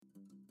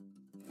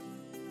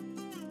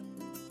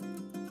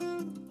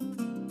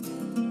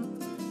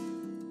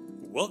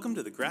Welcome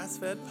to the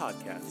Grass-Fed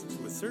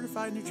Podcast with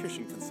certified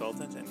nutrition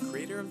consultant and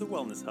creator of the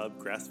wellness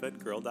hub,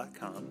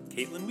 grassfedgirl.com,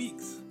 Caitlin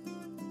Weeks.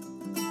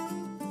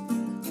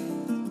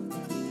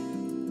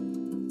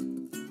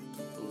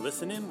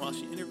 Listen in while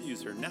she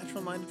interviews her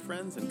natural-minded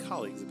friends and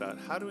colleagues about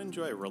how to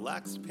enjoy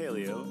relaxed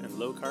paleo and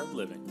low-carb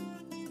living.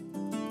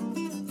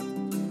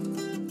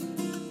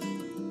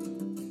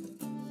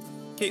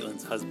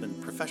 Caitlin's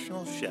husband,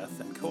 professional chef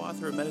and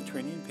co-author of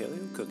Mediterranean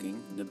Paleo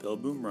Cooking,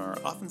 Nabil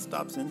Boumrar, often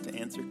stops in to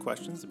answer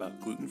questions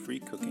about gluten-free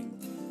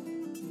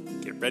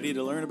cooking. Get ready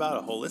to learn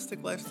about a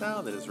holistic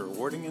lifestyle that is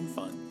rewarding and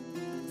fun.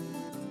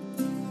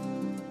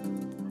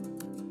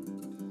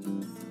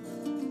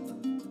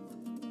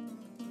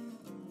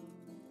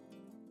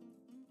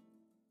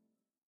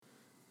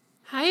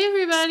 Hi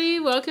everybody,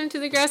 welcome to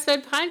the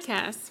Grass-Fed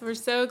Podcast. We're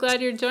so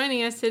glad you're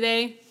joining us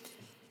today.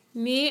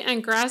 Me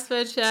and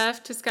Grass-Fed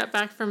Chef just got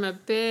back from a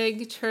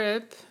big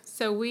trip,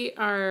 so we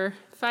are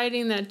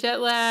fighting that jet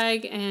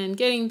lag and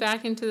getting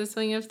back into the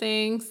swing of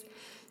things.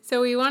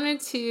 So we wanted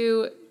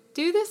to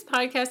do this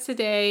podcast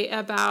today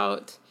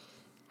about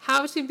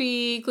how to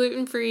be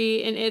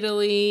gluten-free in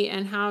Italy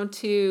and how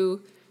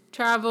to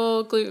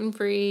travel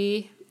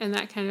gluten-free and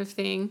that kind of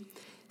thing.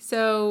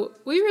 So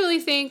we really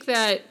think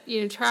that,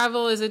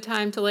 travel is a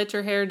time to let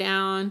your hair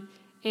down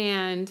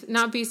and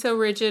not be so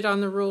rigid on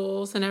the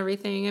rules and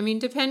everything. I mean,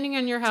 depending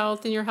on your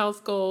health and your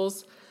health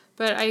goals,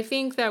 but I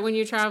think that when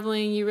you're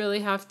traveling, you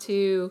really have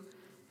to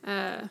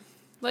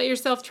let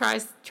yourself try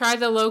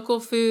the local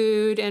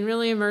food and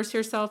really immerse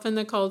yourself in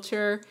the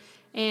culture.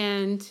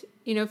 And,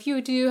 if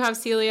you do have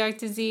celiac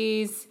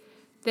disease,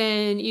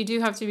 then you do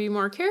have to be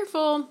more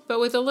careful. But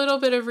with a little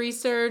bit of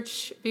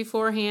research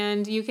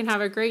beforehand, you can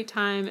have a great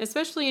time,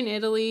 especially in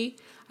Italy.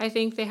 I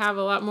think they have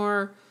a lot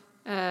more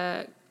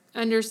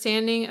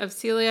understanding of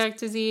celiac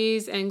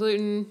disease and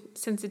gluten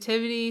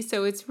sensitivity.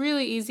 So it's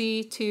really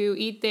easy to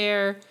eat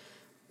there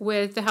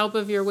with the help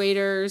of your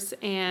waiters,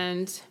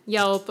 and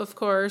Yelp, of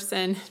course,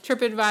 and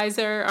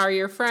TripAdvisor are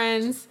your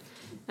friends.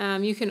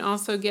 You can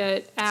also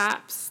get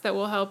apps that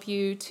will help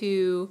you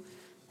to,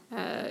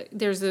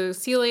 there's a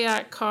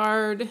celiac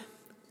card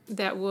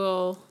that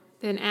will,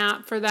 an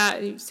app for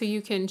that, so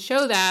you can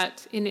show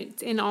that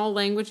in all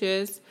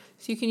languages.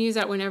 So you can use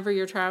that whenever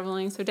you're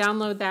traveling. So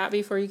download that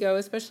before you go,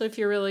 especially if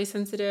you're really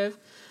sensitive,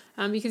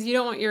 because you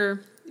don't want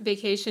your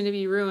vacation to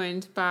be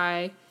ruined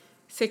by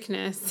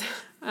sickness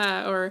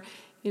or,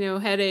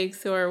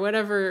 headaches or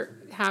whatever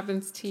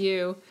happens to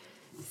you.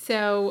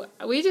 So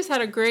we just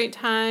had a great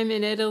time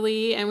in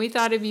Italy, and we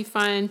thought it'd be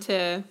fun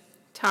to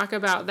talk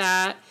about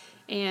that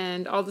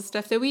and all the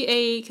stuff that we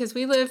ate, because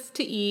we live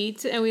to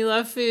eat and we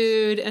love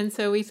food. And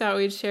so we thought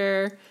we'd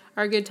share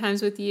our good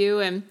times with you.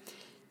 And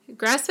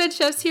Grass-Fed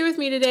Chef's here with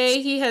me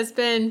today. He has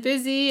been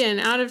busy and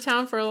out of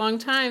town for a long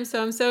time,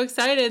 so I'm so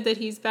excited that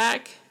he's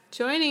back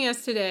joining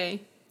us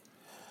today.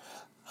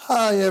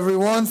 Hi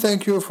everyone,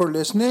 thank you for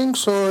listening.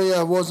 Sorry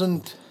I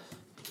wasn't,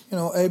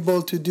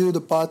 able to do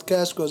the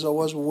podcast because I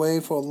was away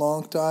for a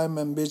long time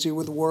and busy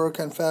with work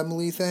and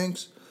family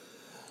things.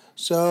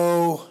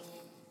 So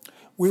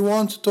we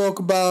want to talk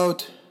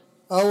about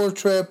our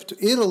trip to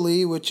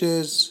Italy, which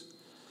is,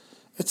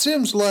 it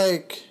seems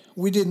like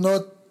we did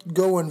not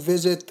go and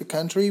visit the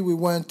country. We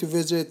went to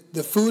visit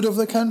the food of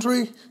the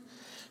country,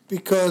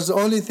 because the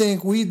only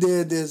thing we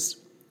did is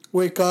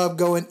wake up,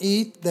 go and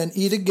eat, then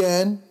eat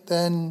again,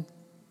 then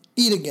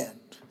eat again.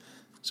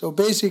 So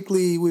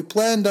basically we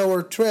planned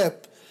our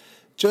trip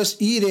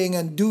just eating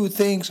and do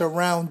things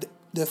around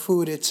the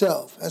food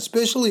itself.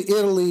 Especially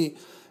Italy,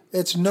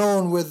 it's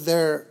known with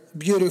their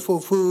beautiful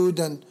food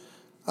and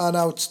an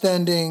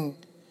outstanding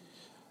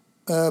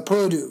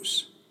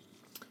produce.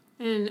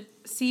 And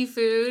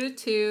seafood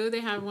too.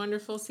 They have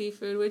wonderful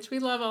seafood, which we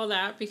love all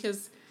that,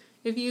 because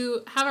if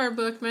you have our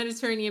book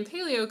Mediterranean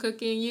Paleo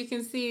Cooking, you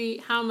can see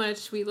how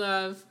much we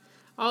love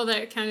all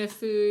that kind of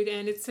food.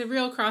 And it's a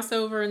real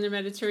crossover in the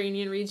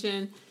Mediterranean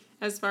region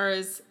as far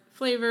as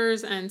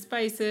flavors and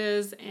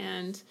spices,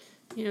 and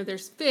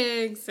there's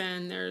figs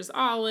and there's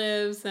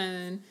olives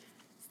and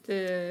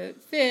the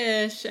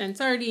fish and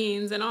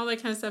sardines and all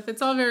that kind of stuff.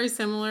 It's all very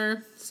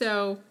similar,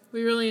 so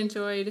we really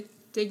enjoyed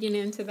digging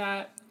into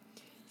that.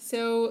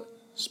 So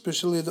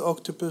especially the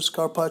octopus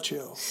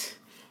carpaccio.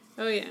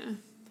 Oh yeah.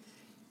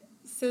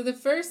 So the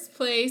first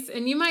place,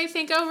 and you might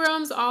think,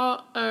 Italy's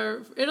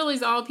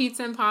all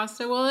pizza and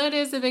pasta. Well, it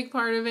is a big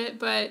part of it,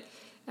 but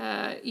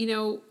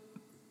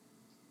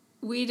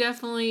we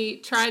definitely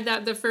tried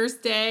that the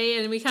first day,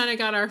 and we kind of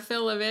got our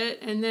fill of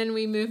it, and then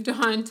we moved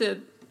on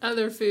to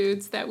other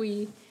foods that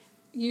we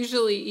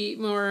usually eat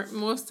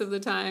most of the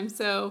time.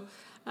 So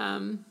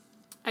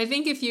I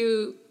think if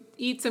you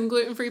eat some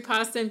gluten-free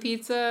pasta and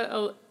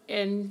pizza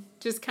and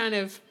we just kind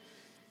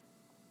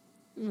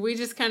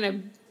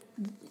of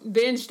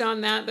binged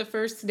on that the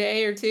first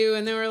day or two,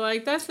 and then we're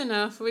like, that's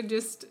enough.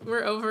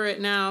 We're over it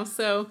now.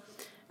 So,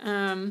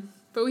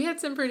 but we had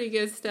some pretty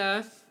good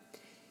stuff.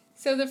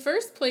 So the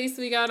first place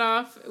we got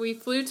off, we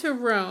flew to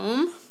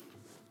Rome,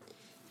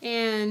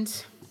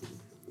 and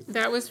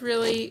that was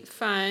really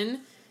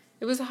fun.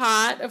 It was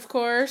hot, of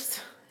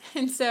course,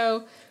 And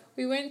so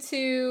we went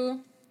to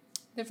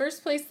the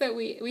first place that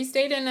we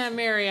stayed in a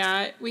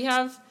Marriott. We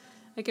have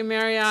like a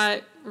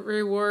Marriott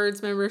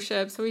Rewards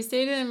membership. So we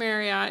stayed in a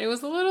Marriott. It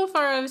was a little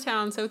far out of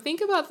town. So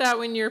think about that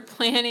when you're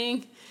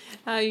planning.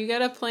 You got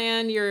to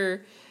plan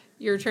your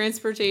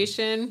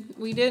transportation.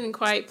 We didn't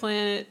quite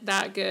plan it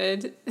that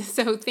good.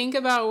 So think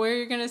about where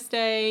you're going to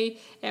stay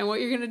and what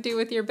you're going to do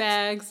with your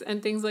bags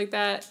and things like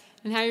that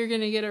and how you're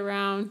going to get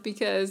around,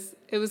 because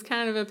it was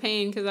kind of a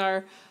pain because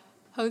our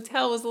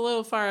hotel was a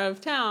little far out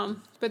of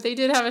town, but they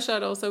did have a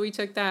shuttle, so we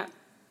took that.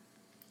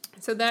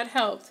 So that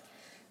helped.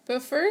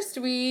 But first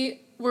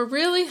we were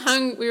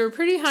we were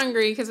pretty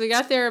hungry because we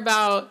got there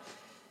about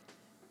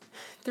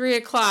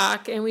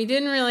 3:00 and we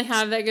didn't really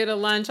have that good a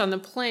lunch on the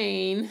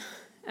plane.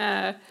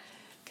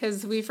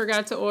 Because we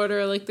forgot to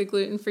order like the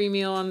gluten-free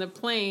meal on the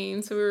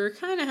plane, so we were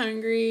kind of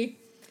hungry,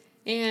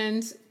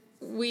 and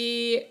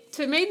we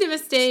made the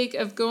mistake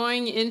of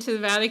going into the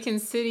Vatican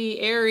City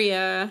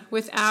area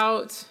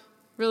without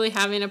really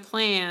having a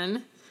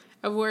plan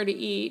of where to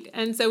eat,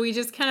 and so we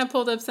just kind of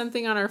pulled up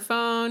something on our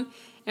phone,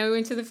 and we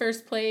went to the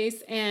first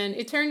place, and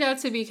it turned out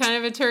to be kind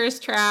of a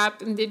tourist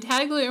trap, and it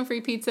had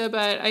gluten-free pizza,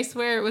 but I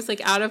swear it was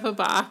like out of a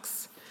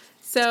box.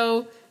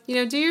 So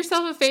do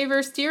yourself a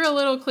favor, steer a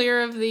little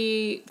clear of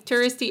the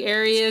touristy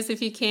areas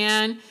if you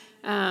can,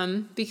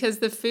 because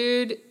the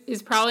food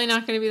is probably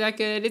not going to be that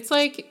good. It's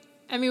like,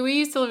 we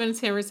used to live in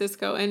San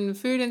Francisco, and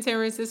food in San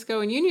Francisco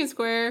and Union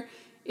Square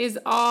is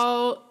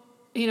all,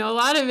 a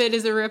lot of it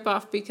is a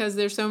ripoff because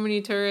there's so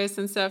many tourists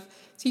and stuff.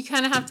 So you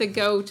kind of have to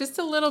go just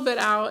a little bit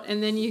out,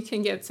 and then you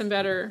can get some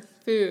better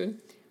food,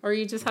 or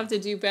you just have to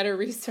do better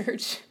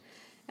research.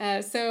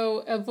 So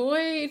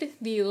avoid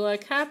the La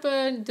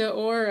Capa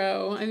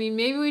d'Oro.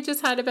 Maybe we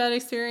just had a bad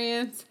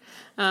experience.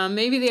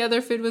 Maybe the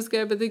other food was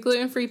good, but the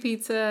gluten-free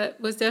pizza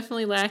was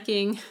definitely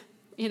lacking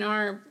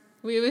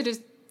we would have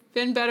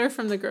been better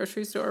from the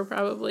grocery store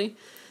probably.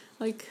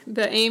 Like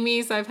the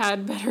Amy's, I've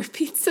had better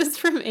pizzas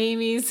from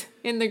Amy's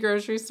in the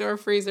grocery store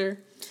freezer.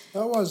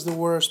 That was the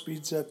worst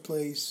pizza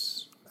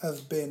place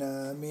I've been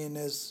at.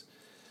 As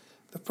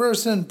the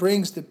person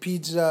brings the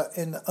pizza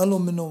in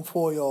aluminum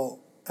foil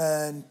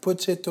and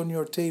puts it on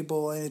your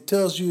table, and it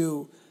tells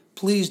you,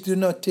 please do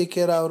not take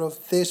it out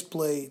of this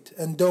plate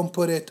and don't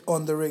put it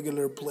on the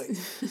regular plate.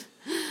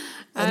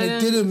 And it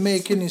didn't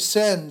make any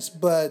sense,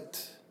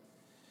 but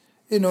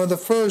the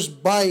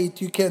first bite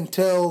you can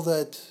tell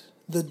that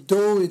the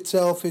dough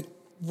itself, it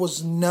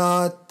was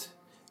not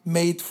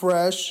made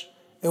fresh.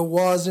 It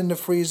was in the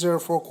freezer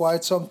for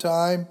quite some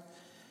time.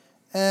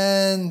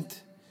 And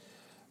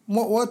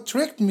what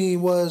tricked me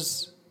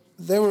was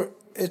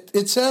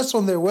it says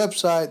on their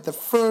website, the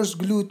first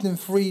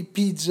gluten-free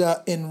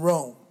pizza in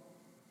Rome.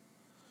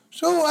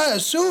 So I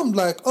assumed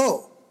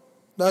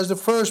that's the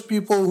first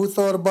people who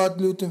thought about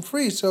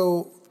gluten-free.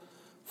 So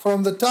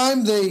from the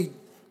time they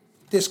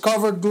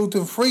discovered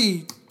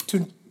gluten-free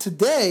to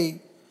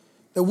today,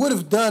 they would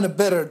have done a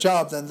better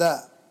job than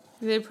that.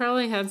 They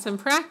probably had some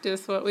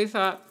practice, what we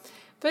thought.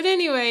 But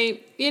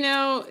anyway,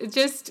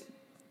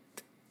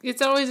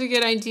 it's always a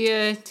good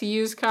idea to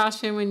use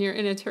caution when you're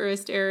in a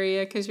tourist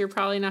area because you're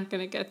probably not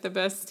going to get the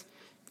best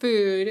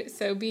food.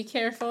 So be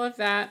careful of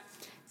that.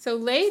 So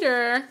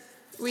later,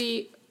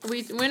 we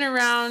went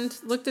around,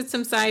 looked at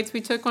some sites.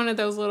 We took one of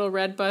those little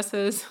red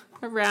buses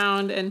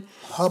around and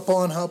hop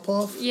on, hop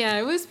off. Yeah,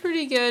 it was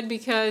pretty good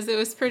because it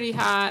was pretty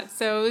hot.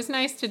 So it was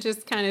nice to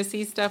just kind of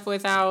see stuff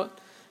without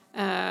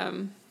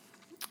having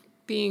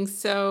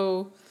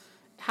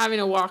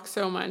to walk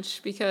so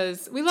much,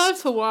 because we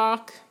love to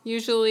walk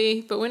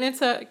usually, but when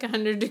it's like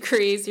 100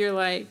 degrees, you're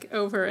like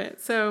over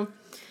it. So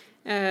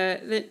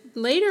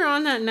later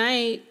on that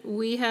night,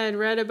 we had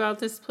read about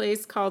this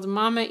place called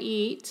Mama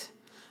Eat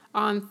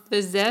on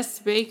the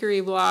Zest Bakery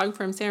blog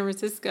from San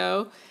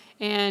Francisco.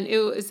 And it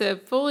was a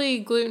fully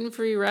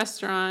gluten-free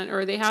restaurant,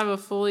 or they have a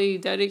fully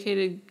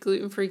dedicated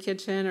gluten-free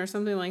kitchen or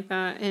something like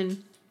that.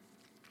 And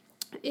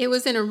it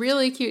was in a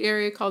really cute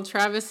area called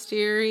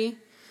Travestieri.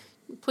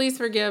 Please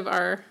forgive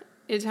our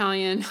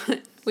Italian.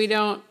 We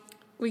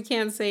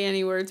can't say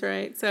any words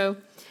right. So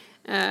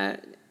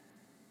that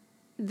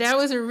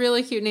was a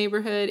really cute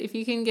neighborhood if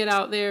you can get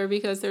out there,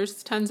 because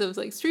there's tons of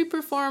like street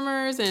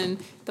performers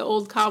and the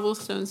old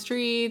cobblestone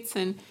streets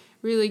and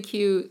really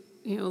cute,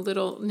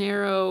 little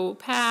narrow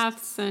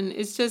paths, and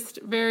it's just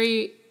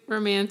very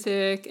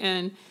romantic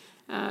and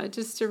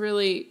just a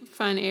really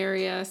fun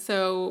area.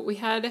 So we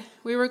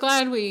were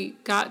glad we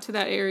got to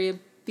that area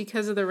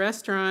because of the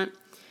restaurant.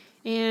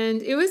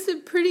 And it was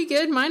pretty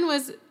good. Mine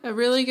was a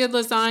really good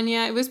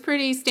lasagna. It was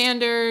pretty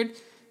standard,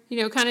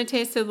 kind of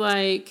tasted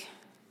like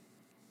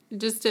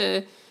just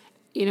just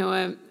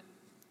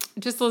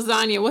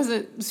lasagna. It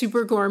wasn't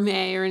super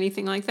gourmet or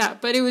anything like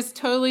that, but it was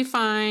totally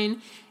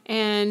fine.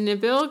 And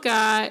Nabil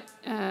got,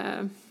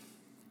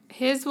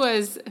 his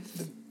was,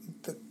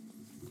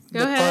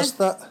 go ahead.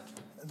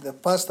 The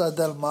pasta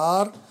del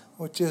mar,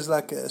 which is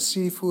like a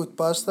seafood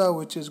pasta,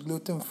 which is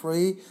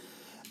gluten-free.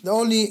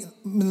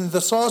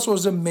 The sauce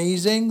was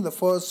amazing.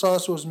 The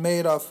sauce was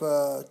made of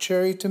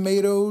cherry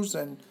tomatoes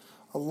and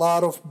a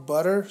lot of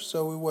butter,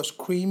 so it was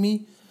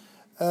creamy.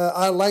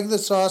 I like the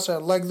sauce. I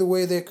like the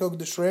way they cooked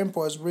the shrimp. It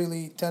was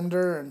really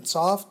tender and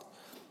soft.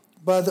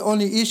 But the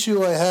only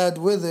issue I had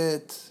with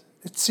it,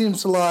 it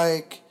seems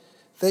like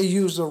they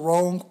used the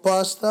wrong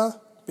pasta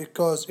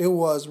because it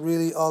was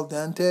really al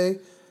dente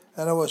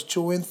and I was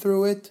chewing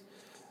through it.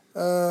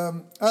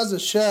 As a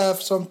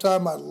chef,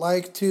 sometimes I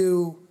like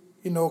to,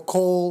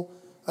 call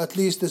at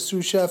least the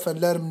sous chef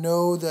and let them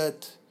know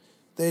that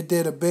they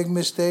did a big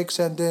mistake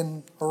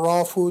sending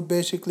raw food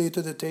basically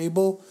to the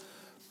table.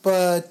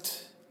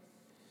 But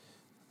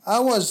I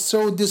was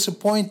so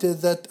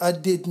disappointed that I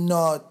did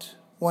not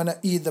want to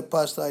eat the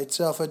pasta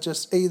itself. I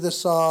just ate the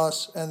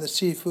sauce and the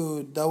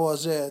seafood. That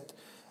was it.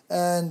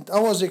 And I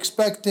was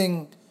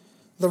expecting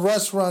the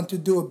restaurant to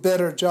do a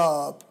better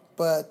job,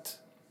 but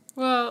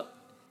Well,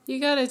 you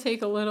got to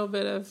take a little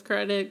bit of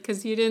credit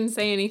because you didn't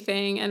say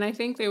anything, and I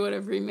think they would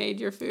have remade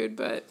your food,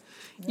 but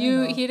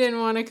he didn't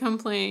want to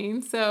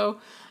complain. So,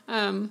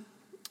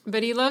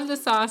 but he loved the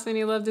sauce and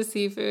he loved the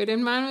seafood,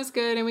 and mine was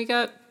good, and we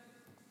got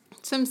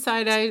some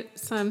side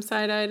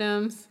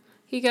items.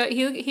 He got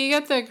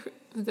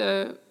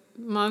the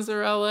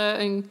mozzarella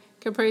and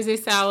caprese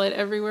salad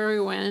everywhere we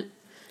went,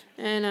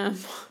 and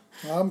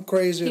I'm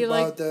crazy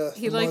about the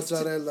likes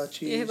mozzarella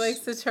cheese. He likes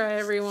to try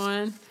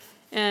everyone,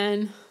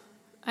 and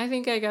I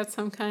think I got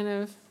some kind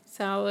of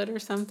salad or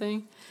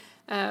something.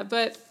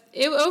 But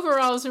it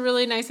overall was a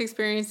really nice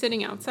experience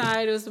sitting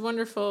outside. It was a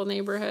wonderful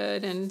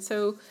neighborhood. And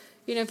so,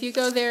 if you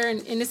go there,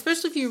 and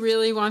especially if you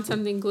really want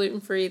something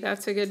gluten-free,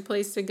 that's a good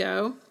place to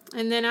go.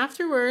 And then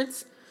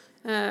afterwards,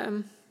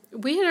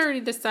 we had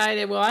already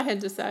decided, well, I had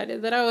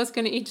decided that I was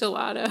going to eat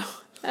gelato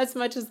as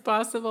much as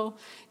possible.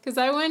 Because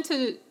I went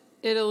to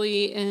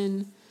Italy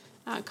in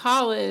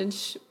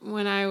college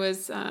when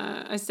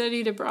I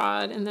studied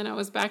abroad, and then I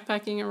was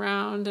backpacking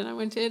around, and I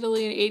went to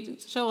Italy and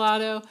ate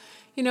gelato.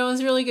 It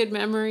was a really good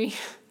memory.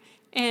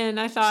 And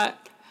I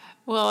thought,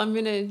 well, I'm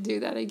going to do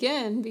that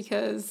again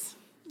because,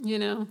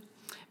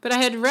 But I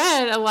had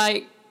read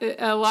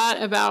a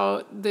lot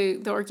about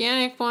the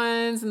organic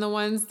ones and the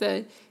ones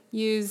that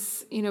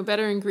use,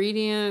 better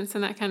ingredients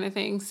and that kind of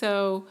thing.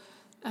 So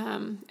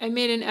I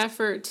made an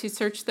effort to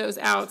search those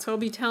out. So I'll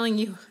be telling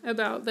you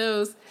about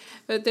those.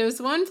 But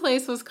there's one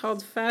place was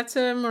called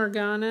Fata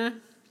Morgana.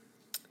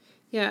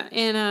 Yeah,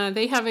 and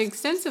they have an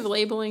extensive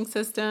labeling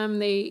system.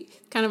 They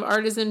kind of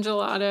artisan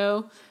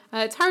gelato.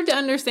 It's hard to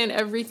understand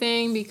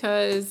everything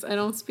because I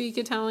don't speak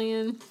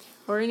Italian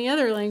or any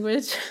other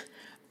language.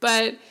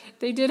 But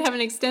they did have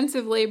an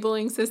extensive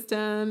labeling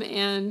system,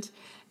 and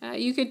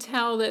you could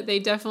tell that they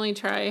definitely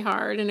try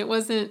hard. And it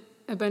wasn't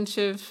a bunch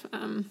of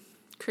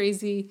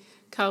crazy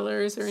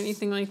colors or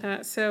anything like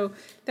that. So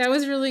that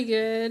was really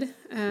good.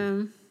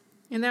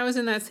 And that was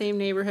in that same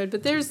neighborhood.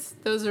 But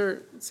those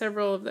are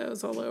several of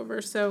those all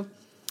over. So,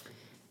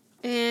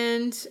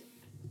 and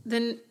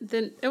then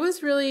it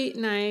was really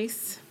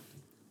nice.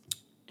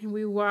 And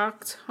we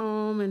walked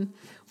home, and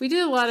we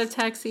did a lot of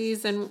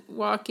taxis and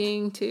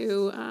walking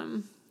to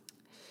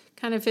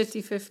kind of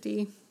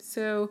 50-50.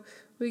 So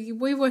we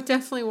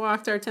definitely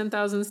walked our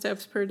 10,000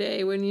 steps per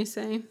day, wouldn't you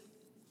say?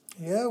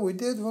 Yeah, we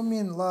did. I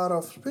mean, a lot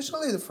of,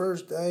 especially the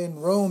first day in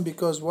Rome,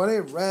 because what I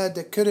read,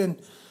 they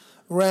couldn't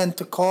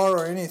rent a car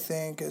or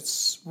anything.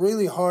 It's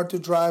really hard to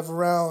drive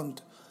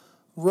around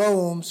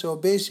Rome. So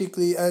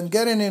basically, and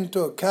getting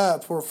into a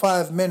cab for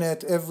 5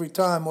 minutes every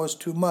time was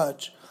too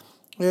much.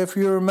 If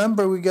you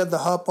remember, we get the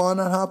hop on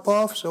and hop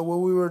off. So what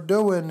we were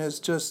doing is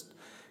just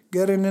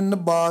getting in the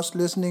bus,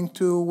 listening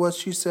to what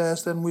she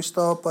says. Then we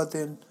stop at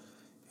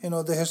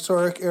the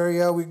historic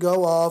area. We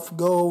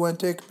go and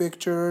take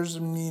pictures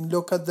and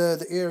look at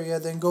the area,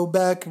 then go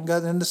back and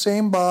get in the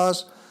same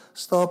bus,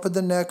 stop at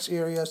the next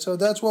area. So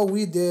that's what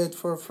we did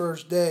for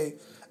first day.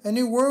 And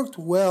it worked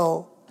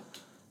well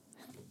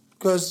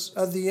because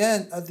at the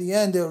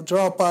end they'll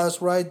drop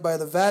us right by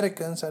the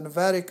Vatican's, and the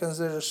Vatican's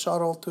there's a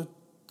shuttle to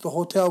the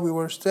hotel we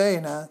were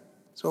staying at.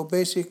 So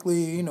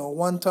basically,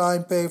 one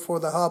time pay for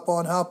the hop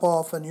on, hop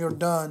off, and you're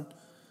done.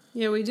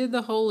 Yeah, we did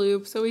the whole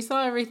loop, so we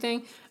saw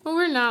everything. But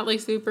we're not like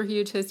super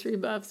huge history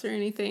buffs or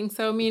anything.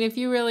 So, I mean, if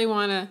you really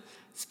want to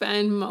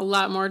spend a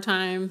lot more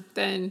time,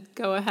 then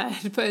go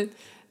ahead. But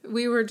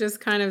we were just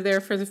kind of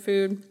there for the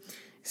food.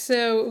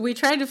 So we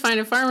tried to find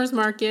a farmer's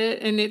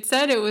market, and it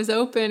said it was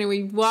open, and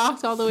we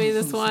walked all the way to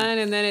this one,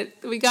 and then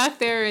we got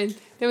there, and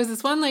there was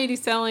this one lady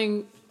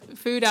selling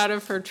food out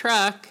of her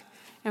truck,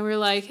 and we were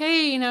like,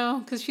 hey,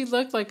 because she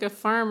looked like a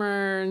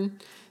farmer,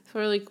 and so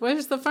we're like,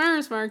 where's the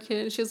farmer's market?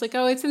 And she was like,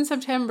 oh, it's in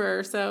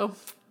September. So,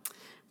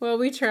 well,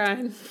 we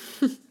tried.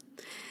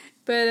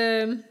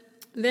 But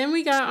then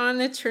we got on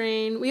the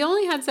train. We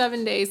only had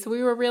 7 days, so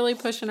we were really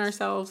pushing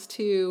ourselves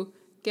to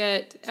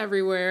get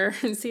everywhere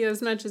and see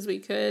as much as we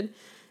could.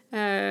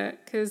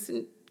 Because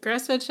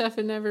Grass-Fed Chef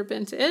had never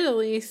been to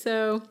Italy,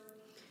 so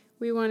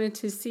we wanted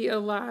to see a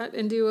lot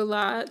and do a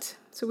lot.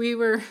 So we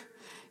were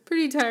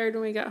pretty tired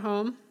when we got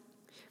home.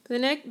 But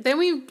then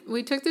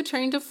we took the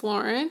train to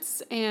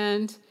Florence,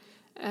 and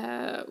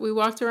we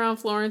walked around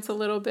Florence a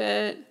little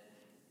bit.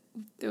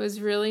 it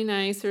was really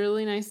nice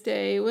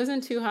day. It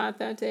wasn't too hot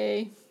that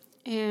day.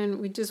 And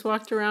we just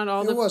walked around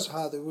It was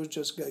hot. We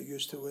just got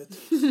used to it.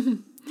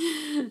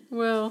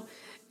 Well,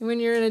 when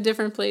you're in a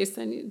different place,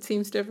 then it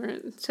seems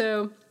different.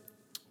 So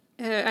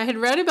I had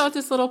read about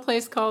this little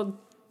place called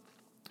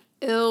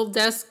Il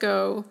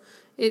Desco.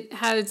 It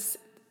has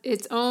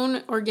its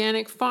own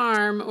organic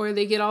farm where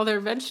they get all their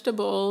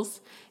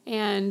vegetables,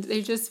 and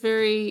they're just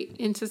very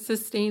into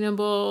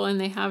sustainable, and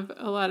they have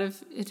a lot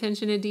of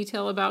attention to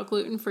detail about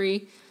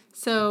gluten-free.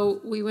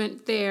 So we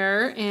went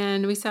there,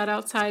 and we sat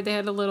outside. They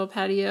had a little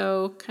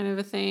patio kind of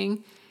a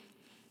thing,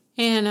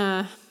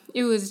 and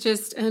it was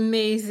just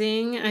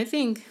amazing. I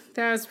think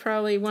that was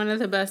probably one of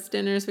the best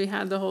dinners we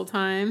had the whole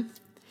time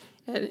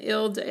at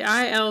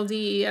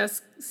ILDESCO.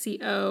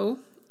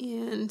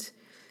 And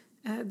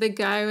the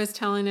guy was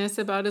telling us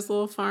about his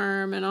little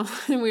farm and all,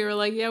 and we were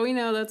like, yeah, we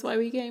know, that's why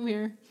we came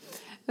here.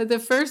 But the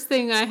first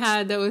thing I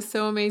had that was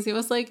so amazing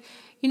was like,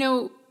 we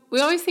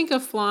always think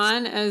of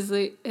flan as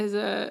a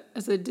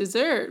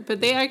dessert,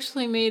 but they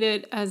actually made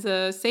it as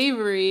a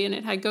savory, and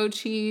it had goat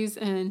cheese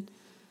and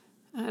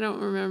I don't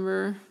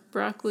remember,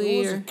 broccoli.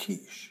 It was a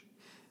quiche.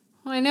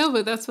 Well, I know,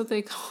 but that's what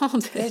they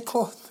called it.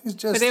 It's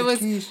just but it was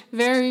quiche.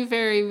 very,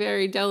 very,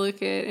 very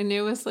delicate, and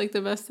it was like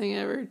the best thing I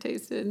ever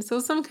tasted.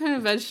 So some kind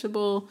of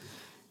vegetable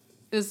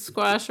is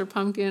squash or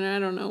pumpkin, I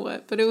don't know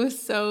what, but it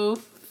was so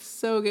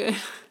good.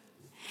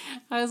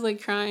 I was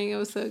like crying. It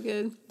was so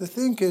good. The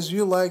thing is,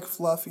 you like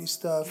fluffy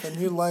stuff, and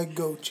you like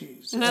goat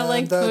cheese. And I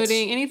like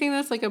pudding. Anything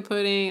that's like a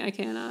pudding, I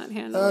cannot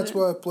handle That's it.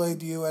 why I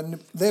played you, and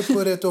they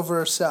put it over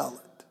a salad.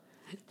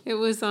 It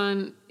was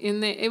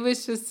it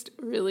was just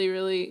really,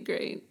 really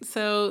great.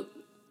 So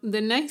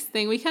the next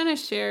thing we kind of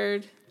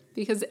shared,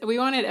 because we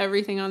wanted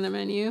everything on the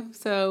menu.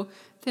 So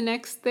the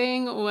next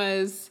thing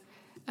was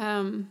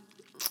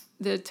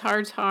the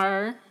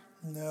tartare.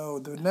 No,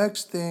 the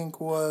next thing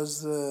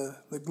was the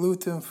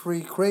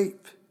gluten-free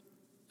crepe.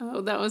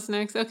 Oh, that was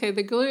next. Okay,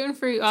 the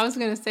gluten-free, I was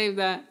going to save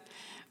that.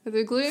 But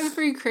the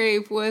gluten-free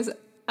crepe was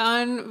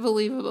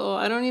unbelievable.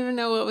 I don't even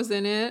know what was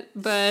in it,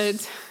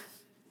 but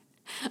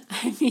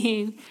I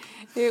mean,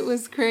 it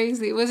was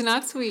crazy. It was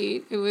not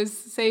sweet. It was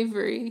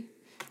savory.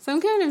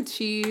 Some kind of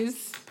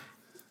cheese.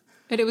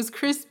 But it was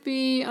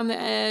crispy on the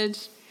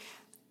edge.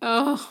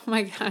 Oh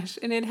my gosh.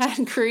 And it had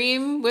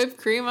whipped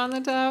cream on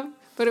the top,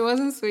 but it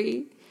wasn't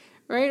sweet.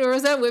 Right? Or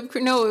was that whipped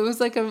cream? No, it was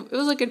like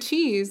a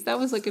cheese. That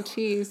was like a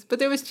cheese. But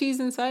there was cheese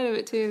inside of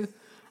it too.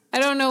 I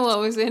don't know what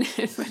was in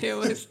it, but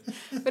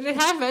it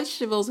had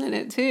vegetables in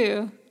it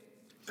too.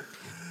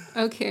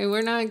 Okay,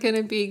 we're not going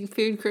to be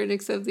food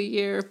critics of the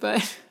year,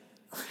 but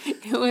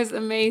it was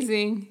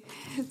amazing.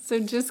 So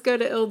just go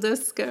to Il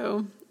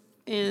Disco,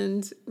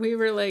 and we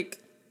were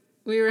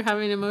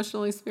having an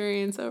emotional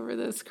experience over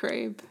this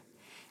crepe.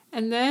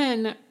 And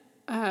then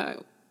I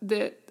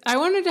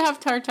wanted to have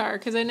tartare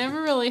because I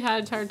never really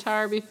had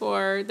tartare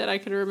before that I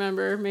could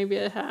remember. Maybe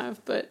I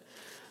have, but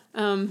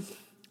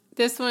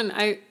this one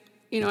I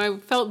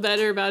felt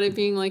better about it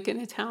being like an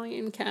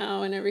Italian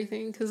cow and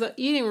everything, because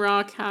eating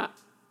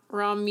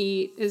raw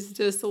meat is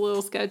just a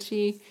little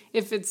sketchy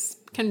if it's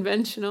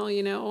conventional.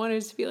 I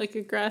wanted it to be like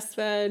a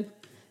grass-fed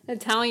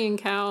Italian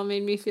cow.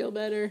 Made me feel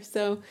better.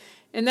 So,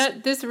 and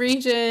this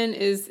region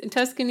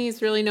Tuscany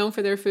is really known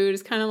for their food.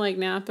 It's kind of like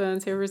Napa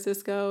and San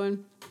Francisco,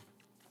 and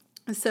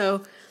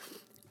so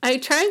I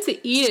tried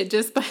to eat it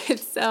just by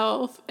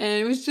itself,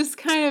 and it was just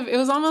it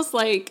was almost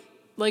like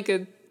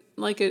an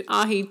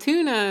ahi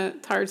tuna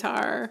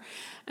tartare,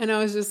 and I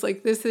was just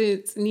like, this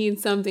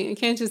needs something. I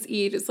can't just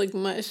eat. It's like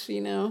mush,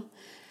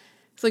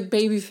 It's like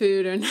baby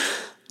food, and I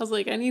was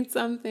like, I need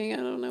something. I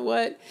don't know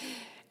what.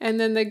 And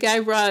then the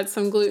guy brought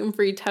some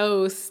gluten-free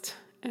toast,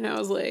 and I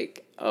was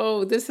like,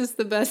 oh, this is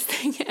the best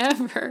thing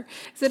ever.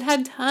 So it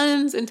had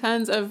tons and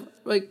tons of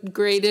like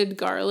grated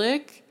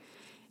garlic.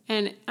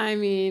 And I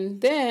mean,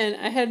 then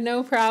I had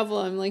no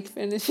problem like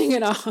finishing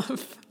it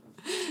off.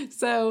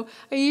 So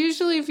I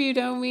usually, if you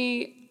know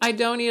me, I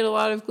don't eat a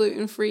lot of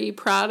gluten-free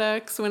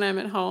products when I'm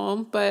at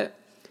home. But,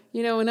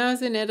 when I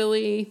was in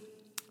Italy,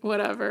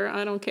 whatever,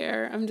 I don't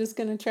care. I'm just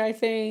going to try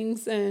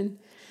things. And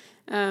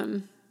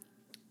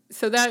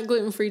so that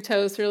gluten-free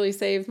toast really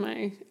saved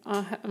my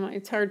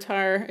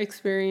tartare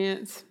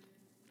experience.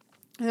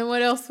 And then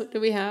what else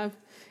do we have?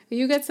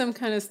 You got some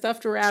kind of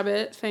stuffed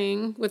rabbit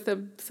thing with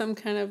some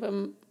kind of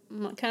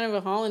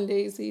a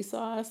hollandaise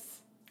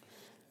sauce.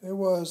 It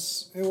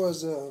was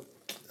a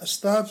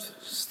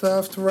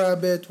stuffed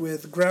rabbit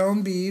with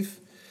ground beef,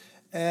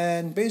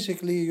 and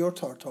basically your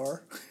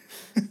tartare.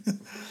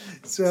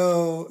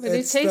 So but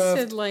it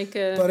tasted like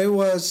but it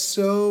was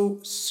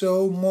so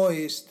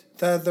moist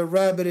that the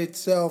rabbit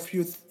itself,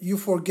 you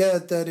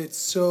forget that it's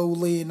so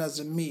lean as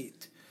a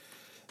meat.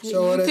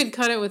 So you could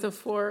cut it with a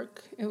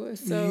fork. It was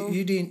so.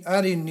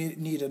 I didn't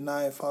need a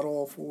knife at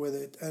all with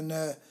it, and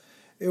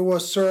it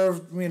was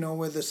served,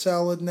 with a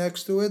salad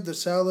next to it. The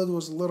salad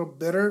was a little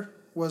bitter.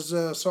 Was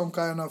some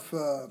kind of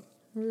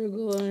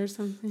arugula or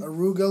something.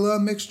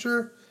 Arugula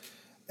mixture,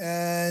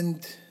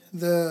 and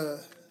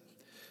the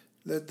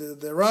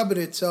The rabbit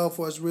itself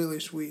was really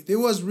sweet. It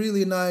was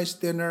really nice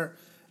dinner,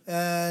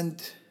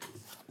 and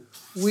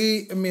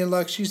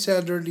like she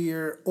said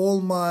earlier,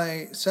 all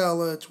my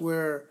salads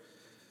were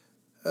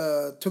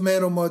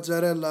tomato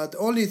mozzarella. The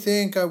only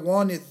thing I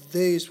wanted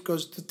this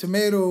because the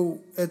tomato,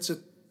 it's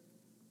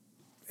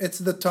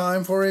the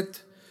time for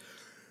it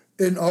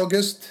in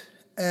August,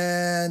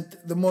 and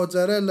the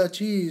mozzarella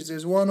cheese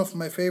is one of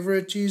my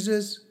favorite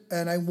cheeses,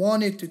 and I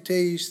wanted to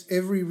taste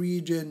every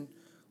region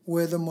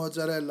with the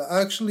mozzarella.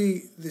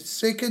 Actually, the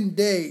second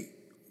day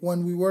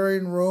when we were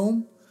in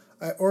Rome,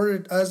 I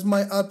ordered as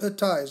my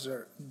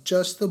appetizer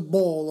just a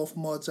bowl of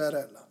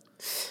mozzarella.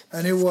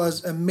 And it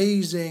was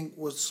amazing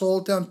with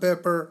salt and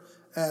pepper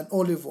and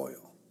olive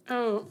oil.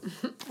 Oh,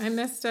 I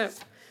messed up.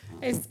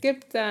 I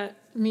skipped that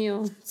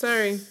meal.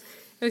 Sorry.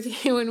 Okay,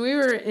 the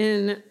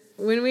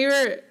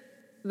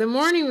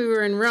morning we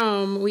were in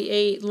Rome, we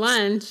ate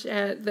lunch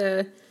at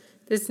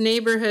this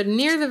neighborhood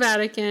near the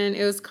Vatican.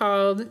 It was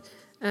called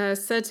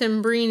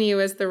Settembrini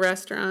was the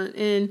restaurant,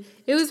 and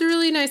it was a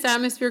really nice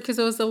atmosphere because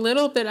it was a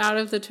little bit out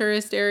of the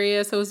tourist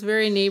area, so it was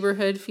very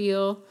neighborhood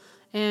feel,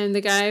 and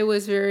the guy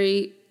was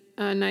very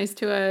nice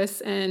to us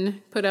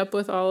and put up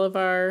with all of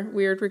our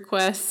weird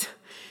requests,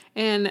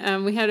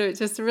 and we had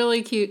just a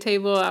really cute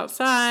table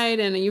outside,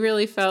 and you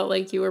really felt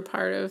like you were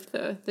part of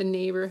the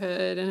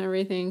neighborhood and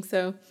everything.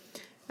 So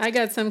I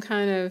got some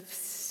kind of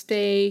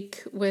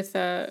steak with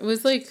it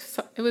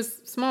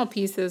was small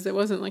pieces. It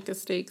wasn't like a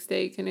steak,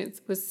 and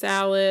it was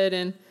salad.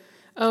 And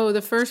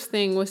the first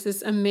thing was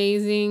this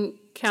amazing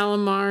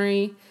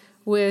calamari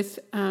with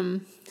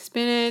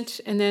spinach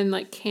and then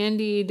like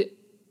candied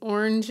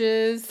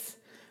oranges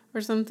or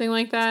something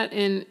like that,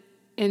 and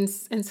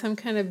some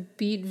kind of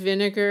beet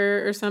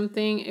vinegar or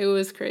something. It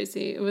was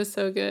crazy. It was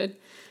so good.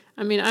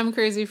 I mean, I'm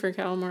crazy for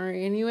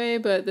calamari anyway,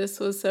 but this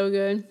was so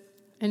good.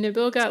 And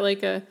Nabil got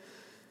like a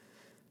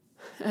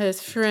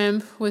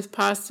shrimp with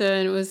pasta,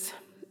 and it was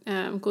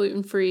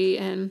gluten-free,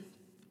 and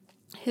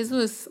his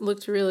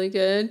looked really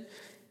good.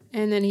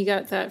 And then he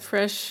got that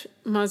fresh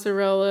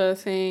mozzarella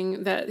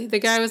thing that the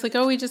guy was like,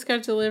 we just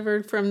got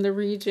delivered from the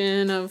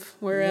region of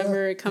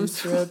wherever it comes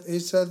from. He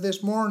said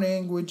this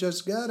morning, we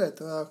just got it.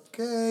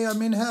 Okay,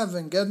 I'm in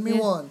heaven. Get me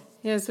one.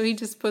 Yeah, so he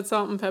just put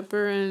salt and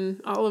pepper and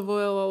olive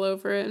oil all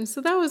over it. And so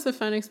that was a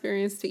fun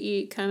experience to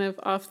eat kind of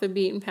off the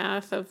beaten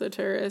path of the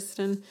tourist.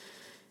 And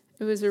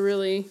it was a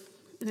really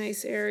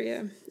nice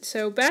area.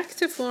 So back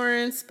to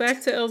Florence,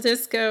 back to El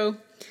Disco.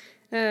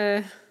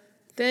 Then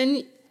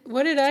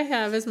what did I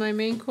have as my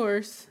main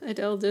course at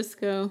El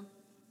Disco?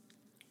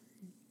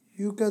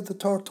 You got the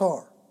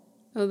tartare.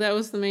 Oh, that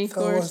was the main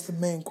course? That was the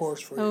main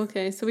course for you.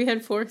 Okay, so we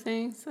had 4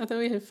 things? I thought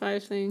we had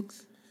 5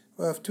 things.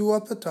 We have 2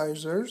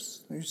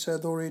 appetizers. You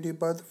said already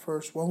about the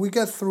first one. We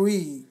got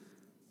 3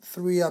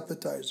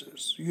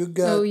 appetizers. You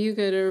got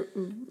the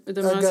mozzarella. I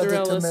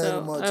got the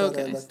tomato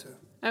mozzarella too.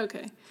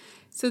 Okay.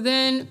 So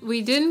then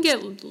we didn't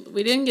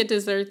get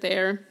dessert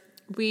there.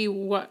 We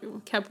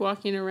kept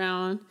walking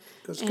around.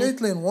 Because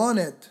Caitlin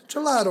wanted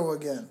gelato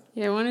again.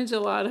 Yeah, I wanted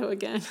gelato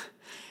again.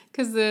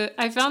 Because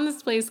I found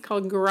this place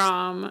called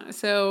Gram.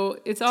 So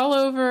it's all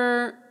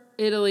over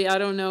Italy. I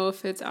don't know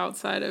if it's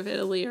outside of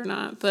Italy or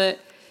not. But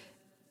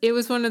it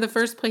was one of the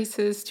first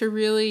places to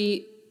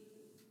really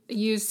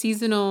use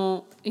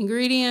seasonal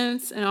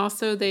ingredients. And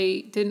also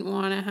they didn't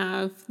want to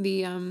have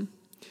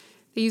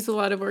they use a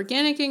lot of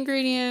organic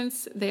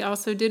ingredients. They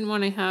also didn't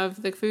want to have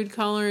the food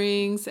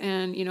colorings,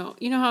 and you know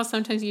how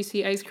sometimes you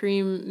see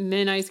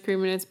mint ice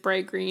cream, and it's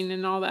bright green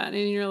and all that,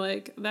 and you're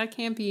like, that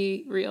can't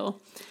be real.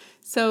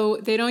 So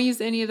they don't use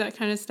any of that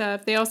kind of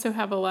stuff. They also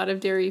have a lot of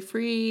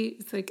dairy-free.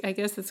 It's like, I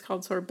guess it's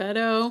called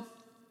sorbetto,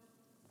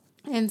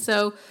 and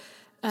so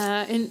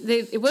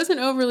it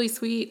wasn't overly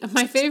sweet.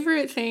 My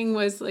favorite thing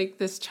was like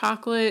this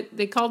chocolate.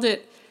 They called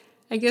it,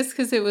 I guess,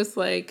 because it was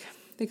like.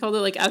 They called it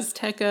like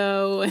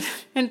Azteco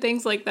and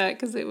things like that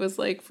because it was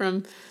like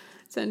from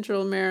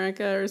Central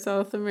America or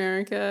South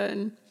America.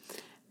 And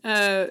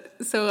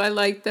so I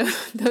liked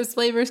those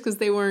flavors because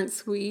they weren't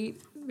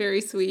sweet,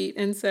 very sweet.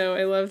 And so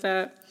I love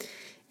that.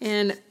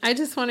 And I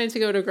just wanted to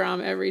go to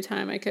Gram every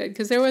time I could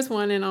because there was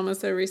one in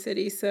almost every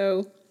city.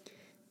 So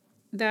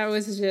that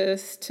was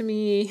just, to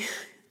me,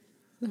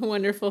 a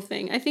wonderful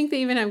thing. I think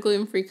they even have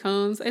gluten-free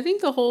cones. I think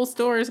the whole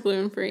store is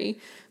gluten-free.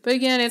 But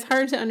again, it's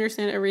hard to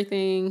understand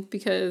everything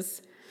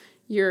because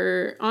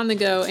you're on the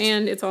go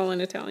and it's all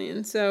in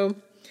Italian. So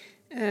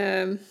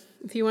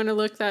if you want to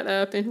look that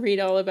up and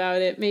read all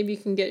about it, maybe you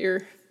can get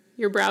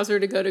your browser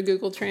to go to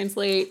Google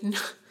Translate.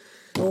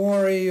 Don't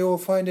worry, you'll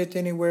find it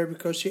anywhere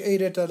because she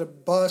ate it at a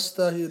bus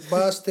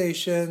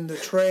station, the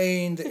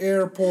train, the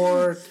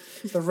airport,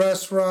 the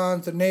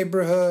restaurant, the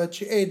neighborhood.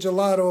 She ate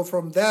gelato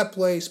from that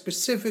place,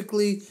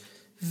 specifically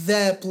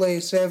that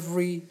place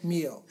every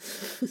meal.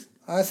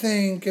 I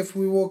think if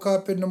we woke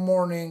up in the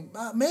morning,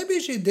 maybe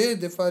she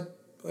did if I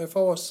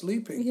was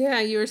sleeping. Yeah,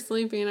 you were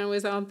sleeping. I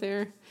was out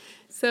there.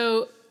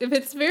 So if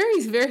it's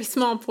very, very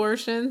small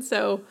portions,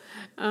 so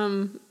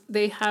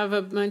they have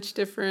a much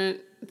different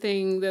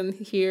thing than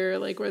here,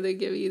 like where they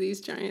give you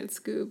these giant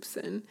scoops,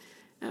 and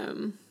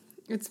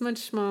It's much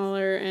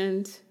smaller,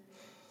 and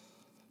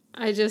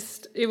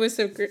it was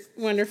so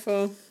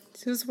wonderful.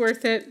 It was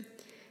worth it.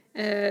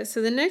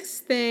 So the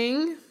next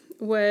thing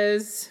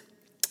was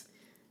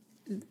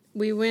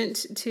we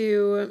went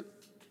to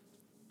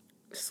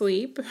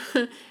sleep,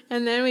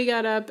 and then we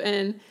got up,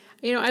 and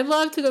I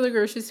love to go to the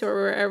grocery store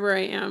wherever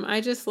I am. I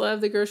just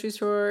love the grocery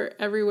store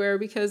everywhere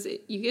because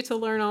you get to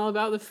learn all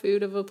about the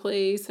food of a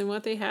place and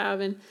what they have.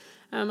 And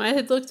I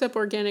had looked up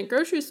organic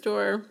grocery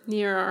store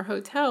near our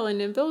hotel,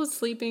 and Bill was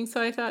sleeping,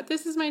 so I thought,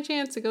 this is my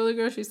chance to go to the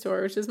grocery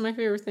store, which is my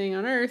favorite thing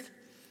on earth.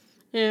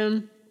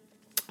 And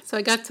so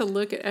I got to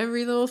look at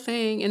every little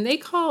thing, and they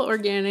call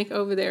organic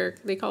over there,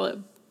 they call it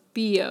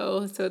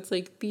bio, so it's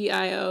like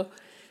BIO.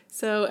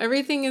 So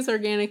everything is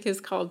organic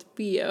is called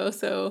bio.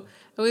 So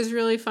it was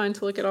really fun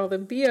to look at all the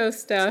bio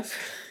stuff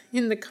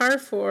in the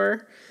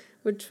Carrefour,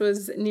 which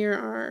was near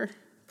our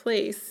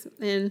place.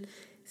 And it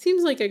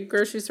seems like a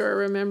grocery store I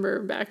remember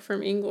back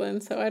from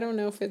England. So I don't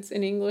know if it's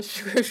an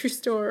English grocery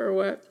store or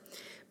what.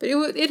 But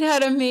it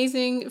had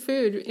amazing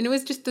food. And it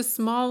was just a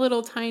small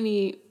little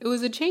tiny, it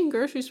was a chain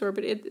grocery store,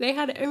 but they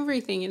had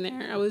everything in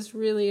there. I was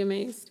really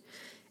amazed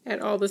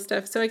at all the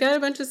stuff. So I got a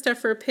bunch of stuff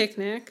for a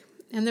picnic.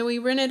 And then we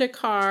rented a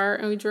car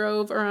and we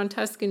drove around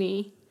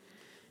Tuscany.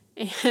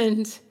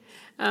 And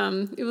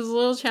it was a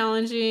little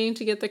challenging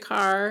to get the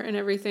car and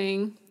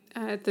everything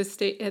at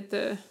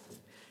the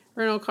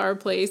rental car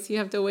place. You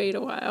have to wait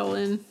a while,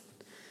 and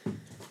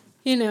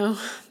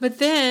But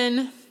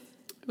then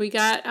we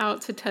got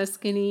out to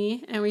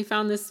Tuscany and we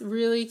found this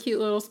really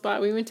cute little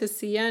spot. We went to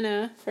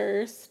Siena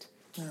first.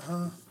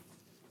 And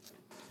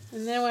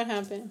then what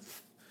happened?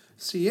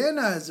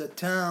 Siena is a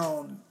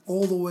town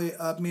all the way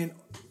up,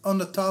 on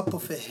the top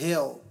of a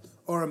hill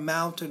or a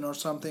mountain or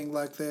something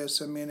like this.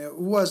 It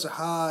was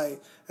high,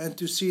 and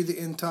to see the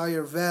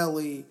entire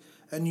valley,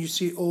 and you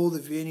see all the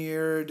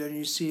vineyard, and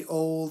you see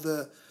all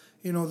the,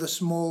 the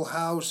small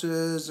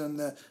houses and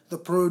the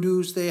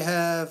produce they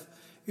have.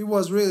 It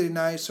was really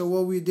nice. So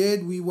what we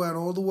did, we went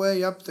all the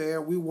way up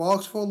there. We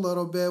walked for a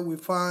little bit. We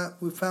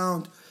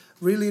found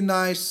really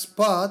nice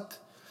spot.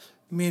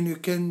 You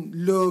can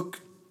look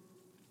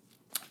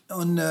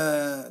on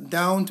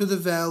down to the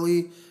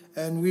valley,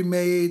 and we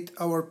made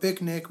our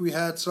picnic. We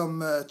had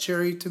some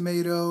cherry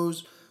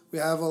tomatoes. We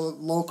have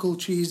local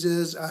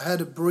cheeses. I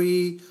had a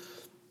brie.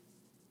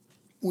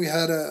 We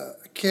had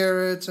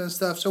carrots and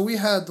stuff. So we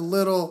had a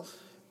little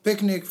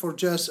picnic for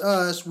just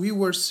us. We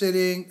were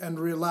sitting and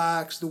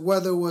relaxed. The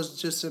weather was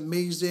just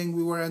amazing.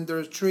 We were under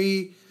a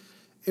tree.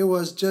 It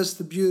was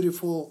just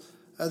beautiful.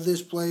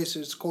 This place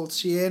is called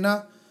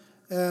Siena.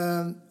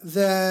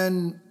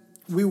 Then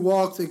we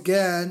walked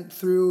again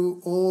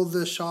through all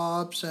the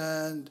shops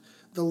and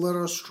the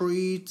little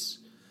streets.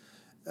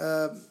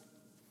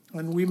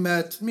 And we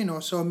met,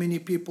 so many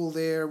people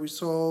there. We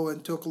saw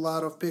and took a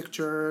lot of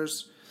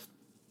pictures.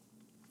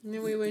 And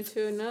then we went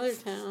to another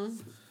town.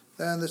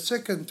 Then the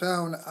second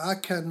town, I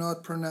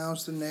cannot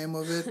pronounce the name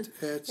of it.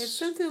 It's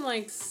something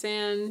like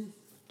San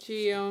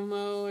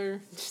Giacomo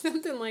or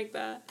something like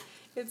that.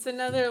 It's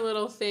another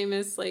little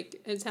famous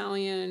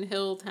Italian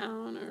hill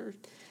town or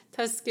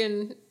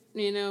Tuscan.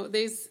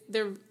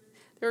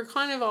 They're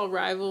kind of all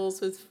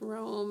rivals with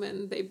Rome,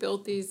 and they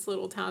built these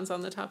little towns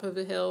on the top of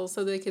a hill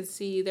so they could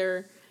see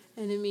their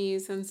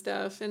enemies and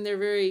stuff. And they're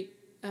very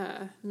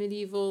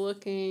medieval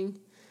looking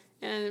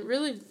and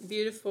really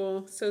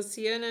beautiful. So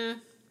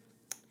Siena,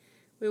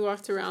 we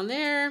walked around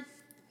there.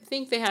 I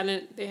think they had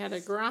a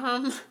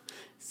Grom,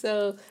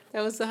 so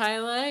that was the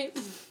highlight.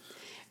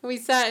 We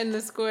sat in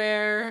the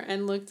square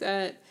and looked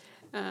at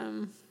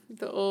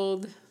the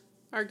old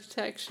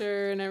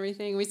architecture and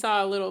everything. We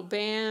saw a little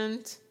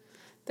band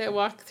that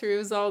walked through. It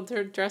was all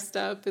dressed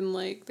up and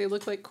they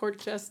looked like court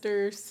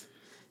jesters.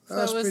 So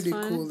that was pretty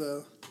fun. Cool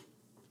though.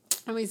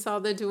 And we saw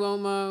the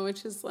Duomo,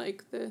 which is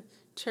the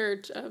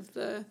church of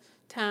the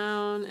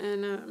town,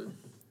 and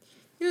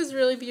it was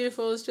really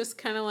beautiful. It was just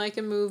kind of like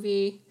a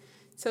movie.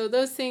 So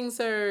those things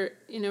are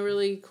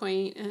really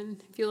quaint,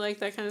 and if you like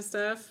that kind of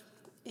stuff.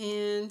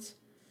 And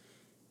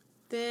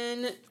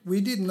then we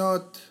did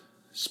not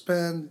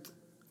spend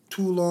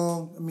too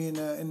long,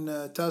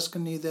 in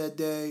Tuscany that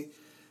day.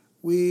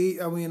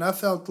 I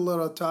felt a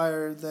little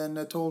tired. Then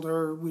I told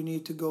her we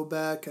need to go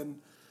back and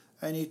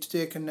I need to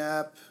take a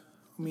nap.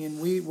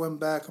 We went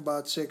back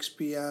about 6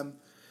 p.m.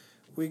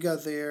 We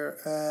got there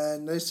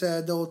and they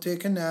said they'll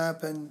take a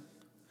nap, and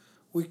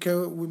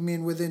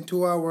within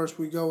 2 hours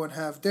we go and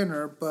have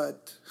dinner.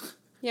 But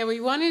yeah, we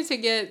wanted to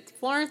get,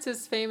 Florence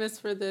is famous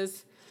for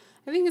this.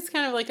 I think it's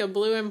kind of like a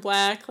blue and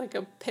black, like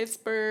a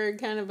Pittsburgh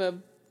kind of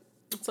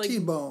it's like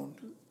T-bone.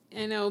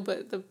 I know,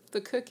 but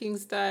the cooking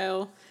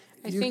style,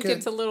 I think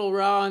it's a little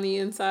raw on the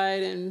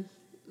inside and,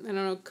 I don't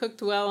know,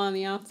 cooked well on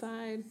the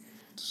outside.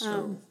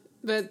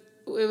 But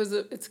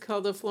it's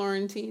called a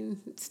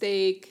Florentine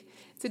steak.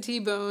 It's a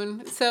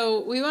T-bone.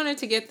 So we wanted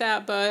to get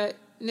that, but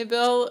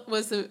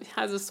Nabil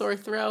has a sore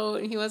throat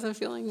and he wasn't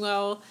feeling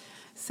well.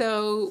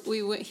 So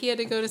he had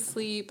to go to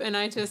sleep, and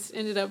I just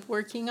ended up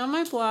working on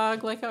my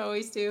blog like I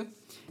always do.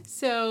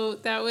 So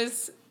that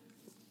was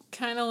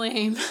kind of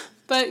lame.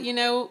 But,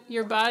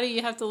 your body,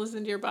 you have to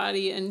listen to your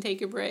body and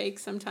take a break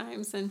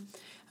sometimes. And,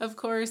 of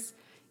course,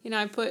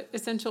 I put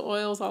essential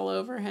oils all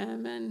over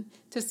him and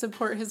to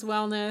support his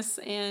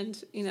wellness,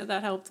 and,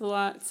 that helped a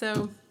lot.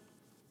 So,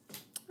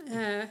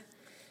 in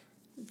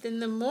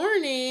the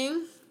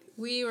morning,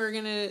 we were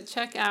going to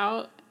check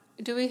out.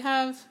 We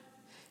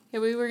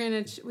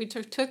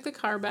took the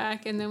car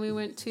back, and then we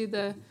went to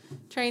the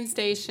train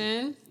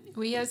station.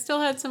 We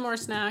still had some more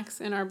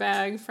snacks in our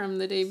bag from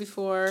the day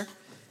before,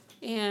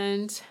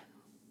 and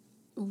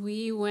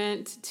we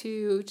went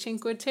to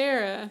Cinque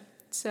Terre.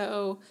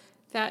 So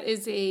that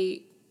is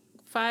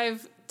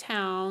 5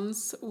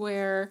 towns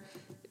where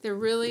they're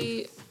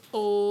really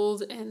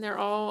old, and they're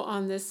all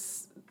on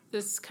this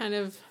kind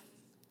of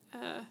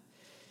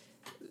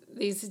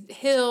these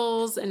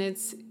hills, and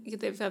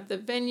they've got the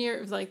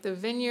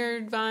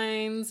vineyard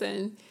vines,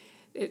 and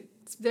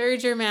it's very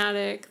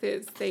dramatic.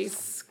 They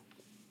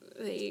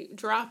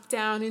drop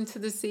down into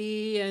the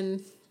sea,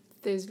 and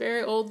there's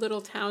very old little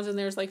towns, and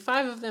there's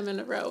 5 of them in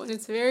a row, and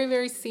it's very,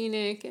 very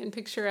scenic and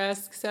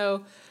picturesque.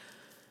 So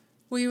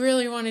we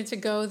really wanted to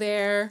go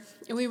there,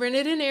 and we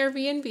rented an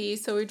Airbnb.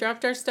 So we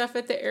dropped our stuff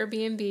at the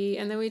Airbnb,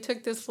 and then we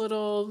took this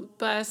little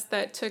bus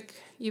that took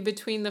you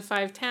between the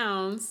 5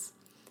 towns,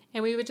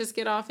 and we would just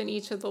get off in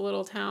each of the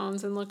little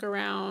towns and look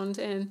around.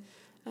 And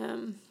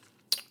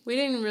we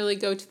didn't really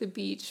go to the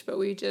beach, but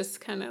we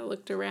just kind of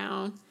looked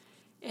around.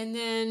 And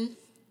then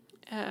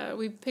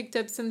we picked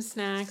up some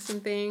snacks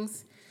and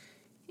things.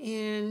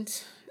 And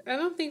I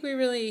don't think we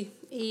really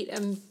ate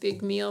a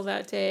big meal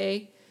that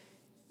day.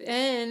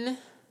 Then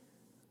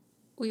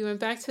we went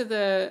back to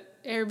the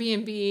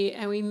Airbnb,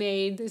 and we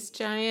made this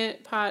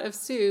giant pot of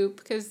soup,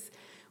 because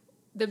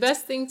the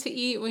best thing to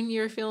eat when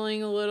you're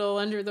feeling a little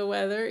under the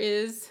weather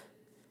is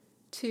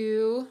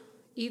to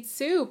eat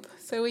soup.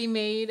 So we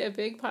made a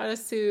big pot of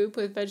soup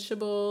with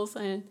vegetables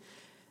and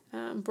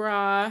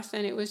broth,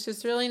 and it was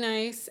just really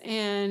nice.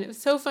 And it was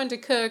so fun to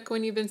cook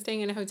when you've been staying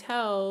in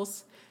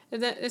hotels.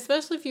 And that,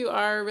 especially if you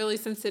are really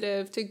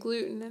sensitive to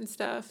gluten and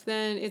stuff,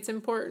 then it's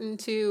important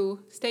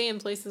to stay in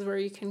places where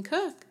you can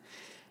cook.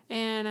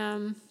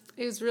 And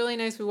it was really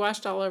nice. We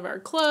washed all of our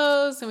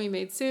clothes, and we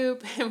made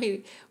soup, and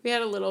we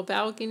had a little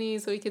balcony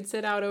so we could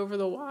sit out over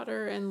the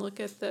water and look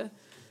at the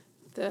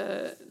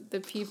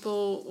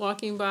people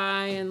walking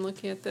by and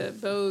looking at the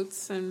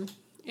boats, and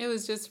it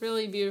was just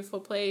really beautiful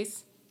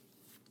place.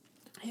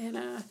 And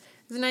it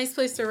was a nice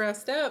place to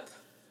rest up,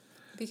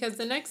 because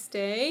the next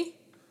day.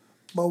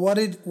 But what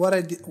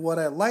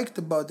I liked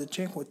about the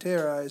Cinque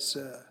Terre is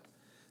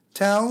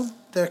town.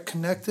 They're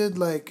connected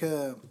like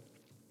a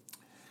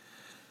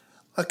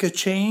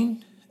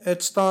chain.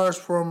 It starts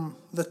from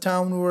the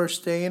town we were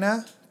staying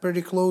at,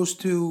 pretty close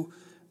to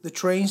the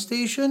train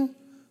station.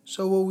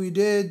 So what we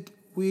did,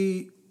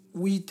 we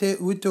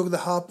took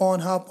the hop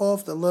on, hop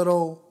off, the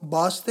little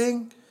bus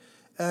thing,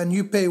 and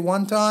you pay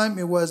one time.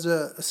 It was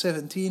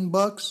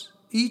 $17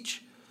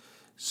 each.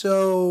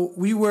 So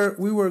we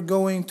were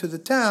going to the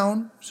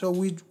town. So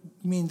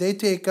they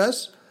take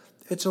us.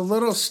 It's a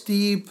little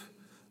steep,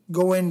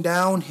 going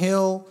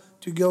downhill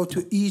to go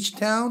to each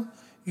town.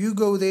 You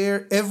go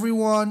there.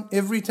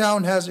 Every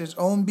town has its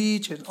own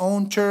beach, its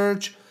own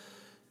church.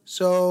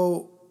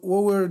 So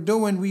what we're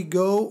doing, we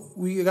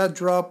got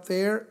dropped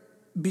there.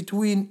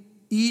 Between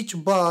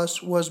each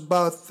bus was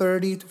about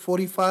 30 to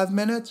 45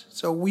 minutes.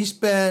 So we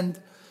spend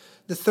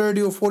the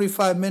 30 or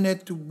 45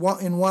 minutes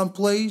in one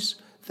place.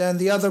 Then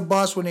the other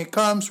bus, when it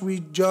comes, we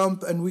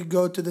jump and we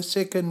go to the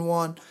second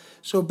one.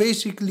 So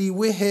basically,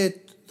 we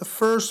hit the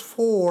first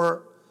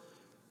 4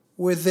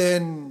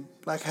 within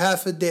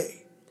half a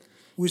day.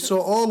 We saw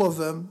all of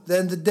them.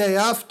 Then the day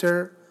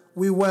after,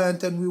 we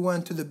went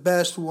to the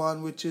best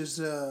one, which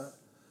is,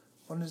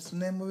 what is the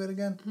name of it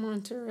again?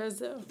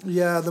 Monterezzo.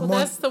 Yeah,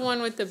 that's the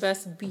one with the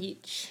best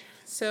beach.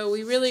 So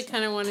we really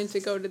kind of wanted to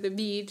go to the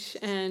beach,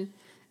 and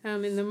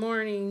in the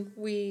morning,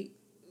 we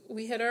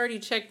had already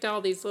checked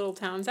all these little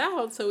towns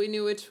out, so we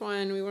knew which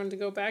one we wanted to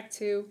go back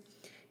to.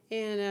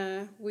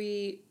 And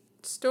we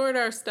stored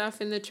our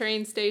stuff in the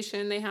train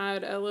station. They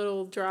had a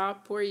little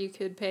drop where you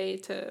could pay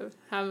to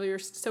have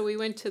so we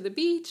went to the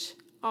beach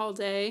all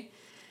day,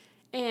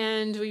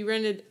 and we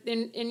rented,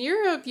 in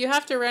Europe, you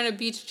have to rent a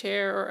beach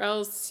chair, or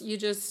else you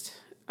just,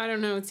 I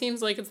don't know, it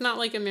seems like it's not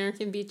like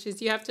American beaches.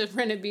 You have to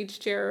rent a beach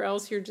chair, or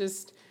else you're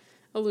just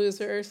a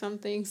loser or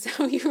something.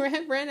 So you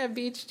rent a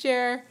beach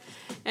chair,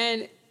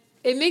 and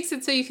it makes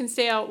it so you can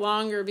stay out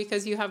longer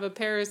because you have a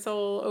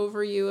parasol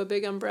over you, a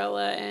big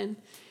umbrella, and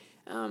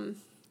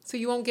so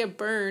you won't get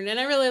burned.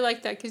 And I really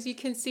like that because you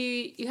can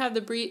see, you have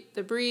the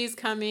breeze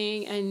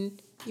coming,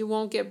 and you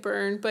won't get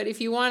burned. But if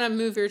you want to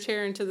move your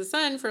chair into the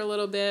sun for a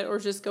little bit, or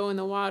just go in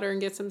the water and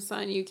get some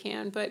sun, you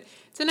can. But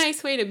it's a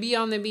nice way to be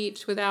on the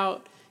beach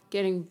without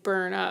getting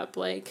burned up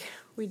like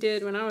we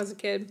did when I was a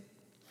kid.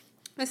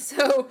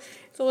 So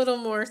it's a little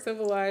more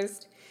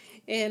civilized.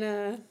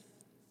 And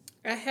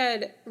I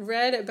had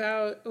read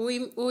about,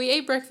 we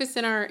ate breakfast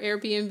in our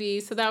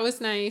Airbnb, so that was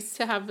nice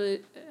to have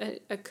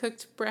a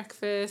cooked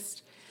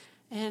breakfast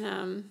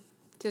and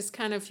just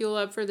kind of fuel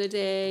up for the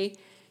day.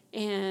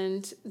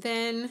 And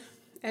then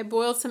I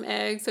boiled some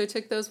eggs, so I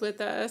took those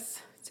with us.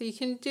 So you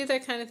can do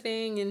that kind of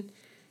thing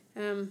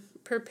and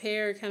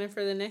prepare kind of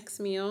for the next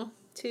meal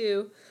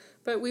too.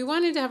 But we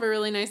wanted to have a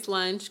really nice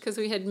lunch because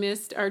we had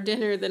missed our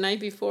dinner the night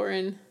before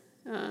in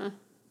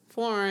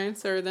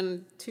Florence, or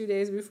then 2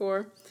 days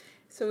before.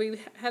 So we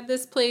had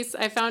this place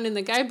I found in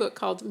the guidebook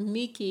called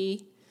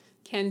Miki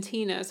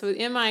Cantina. So with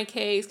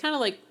M-I-K, it's kind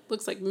of like,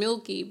 looks like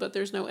Milky, but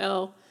there's no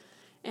L.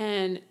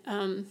 And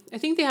I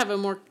think they have a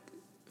more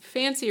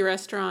fancy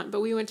restaurant,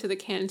 but we went to the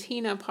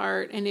cantina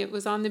part, and it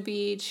was on the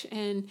beach,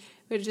 and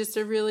we had just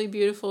a really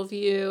beautiful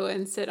view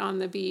and sit on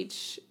the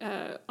beach,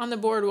 on the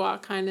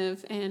boardwalk kind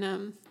of,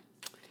 and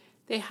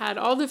they had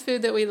all the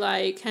food that we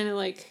like, kind of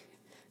like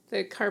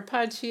the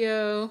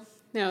carpaccio.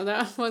 No,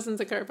 that wasn't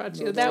the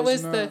carpaccio. No, that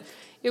was not. the,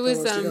 it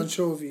was, the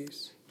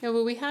anchovies. Yeah,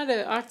 well, we had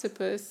an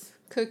octopus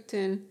cooked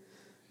in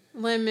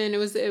lemon. It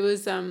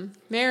was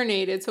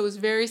marinated, so it was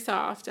very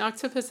soft.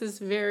 Octopus is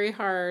very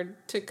hard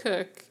to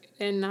cook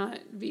and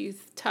not be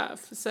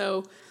tough.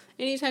 So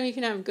anytime you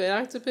can have good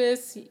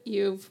octopus,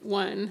 you've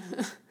won.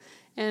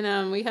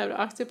 And we had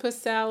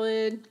octopus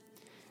salad.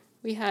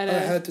 I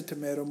had the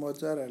tomato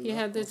mozzarella. You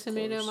had the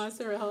tomato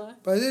mozzarella.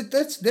 But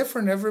that's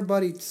different.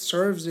 Everybody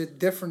serves it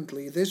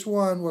differently. This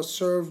one was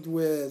served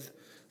with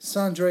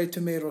sun-dried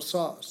tomato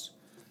sauce,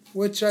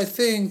 which I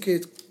think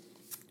it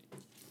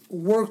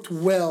worked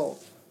well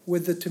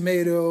with the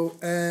tomato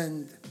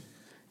and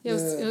it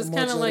was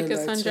kind of like a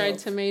sun-dried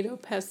tomato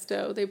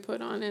pesto they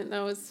put on it.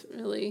 That was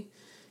really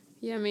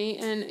yummy.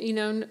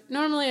 And,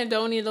 normally I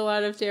don't eat a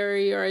lot of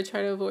dairy, or I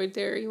try to avoid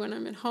dairy when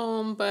I'm at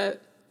home,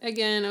 but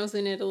again, I was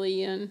in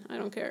Italy and I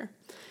don't care.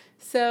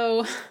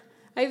 So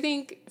I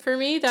think for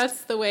me,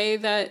 that's the way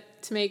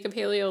that to make a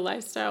paleo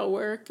lifestyle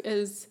work,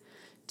 is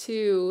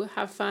to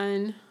have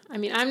fun. I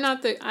mean,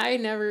 I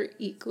never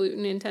eat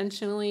gluten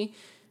intentionally,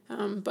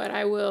 but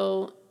I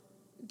will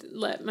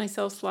let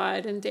myself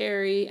slide in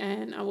dairy,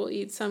 and I will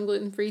eat some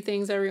gluten-free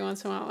things every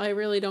once in a while. I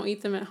really don't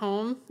eat them at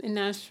home in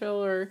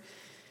Nashville or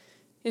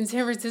in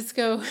San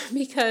Francisco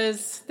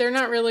because they're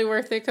not really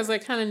worth it, because I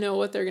kind of know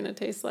what they're going to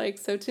taste like.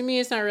 So to me,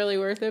 it's not really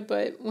worth it.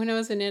 But when I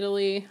was in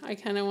Italy, I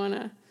kind of want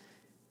to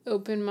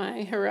open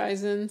my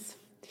horizons.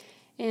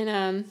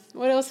 And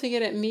what else we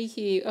get at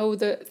Miki? Oh,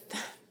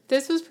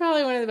 this was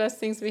probably one of the best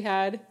things we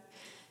had,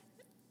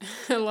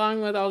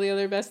 along with all the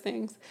other best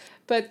things.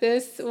 But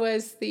this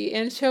was the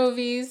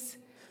anchovies.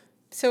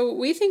 So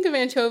we think of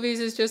anchovies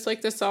as just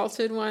like the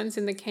salted ones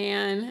in the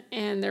can,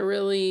 and they're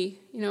really,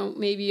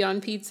 maybe on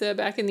pizza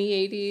back in the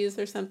 80s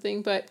or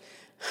something, but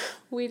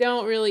we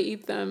don't really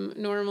eat them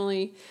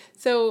normally.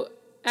 So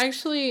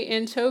actually,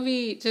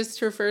 anchovy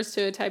just refers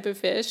to a type of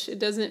fish. It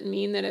doesn't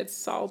mean that it's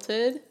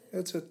salted.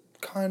 It's a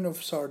kind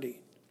of sardine.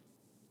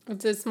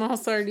 It's a small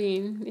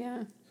sardine,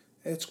 yeah.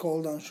 It's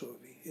called anchovy.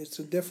 It's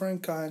a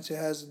different kind. It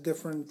has a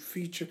different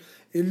feature.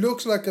 It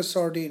looks like a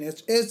sardine.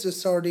 It's a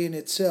sardine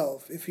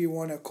itself, if you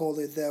want to call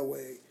it that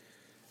way.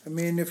 I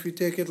mean, if you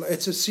take it,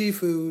 it's a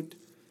seafood,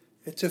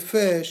 it's a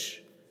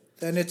fish,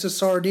 then it's a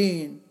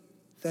sardine,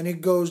 then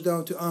it goes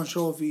down to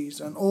anchovies,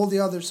 and all the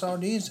other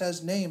sardines has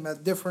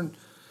different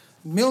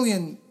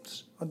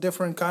millions of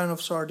different kind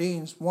of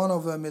sardines. One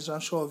of them is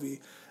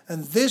anchovy,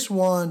 and this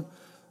one,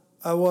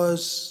 I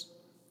was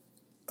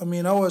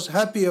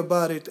happy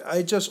about it.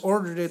 I just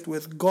ordered it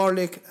with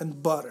garlic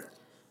and butter.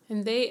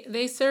 And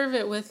they serve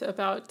it with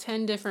about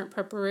 10 different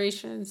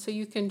preparations, so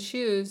you can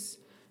choose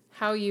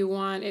how you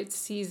want it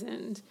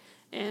seasoned.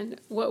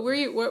 And what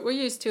we're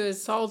used to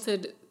is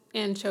salted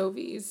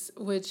anchovies,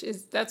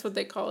 that's what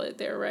they call it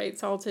there, right?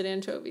 Salted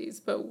anchovies.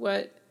 But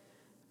what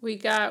we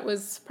got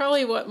was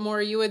probably what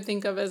more you would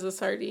think of as a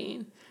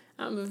sardine,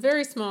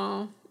 very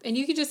small. And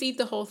you could just eat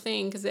the whole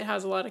thing because it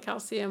has a lot of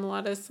calcium, a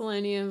lot of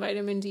selenium,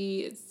 vitamin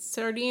D.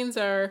 Sardines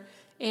and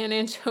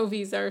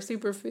anchovies are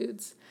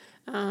superfoods.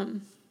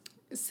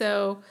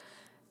 So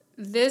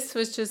this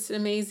was just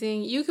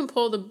amazing. You can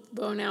pull the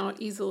bone out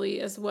easily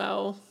as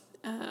well,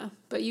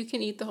 but you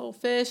can eat the whole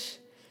fish.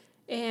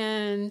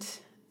 And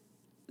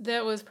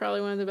that was probably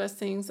one of the best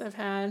things I've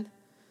had.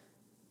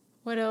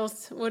 What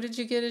else? What did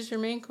you get as your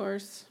main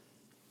course?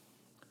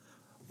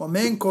 My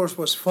main course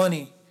was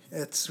funny.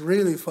 It's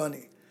really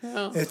funny.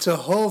 Oh. It's a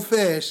whole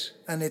fish,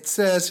 and it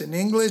says in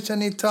English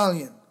and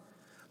Italian,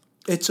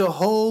 it's a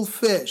whole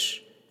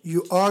fish.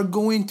 You are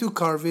going to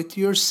carve it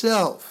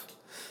yourself.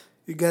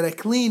 You gotta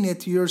clean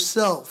it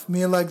yourself. I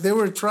mean, like they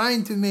were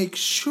trying to make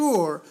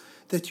sure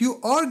that you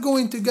are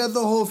going to get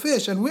the whole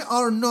fish, and we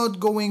are not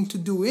going to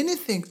do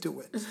anything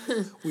to it.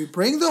 We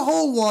bring the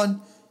whole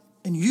one,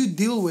 and you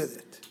deal with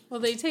it.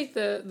 Well, they take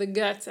the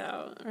guts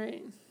out,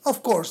 right?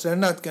 Of course, they're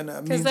not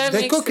gonna.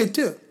 They cook it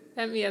too.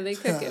 They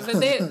cook it, but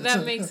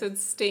that makes it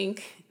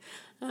stink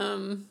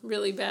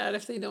really bad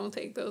if they don't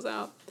take those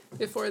out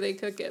before they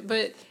cook it.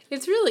 But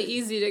it's really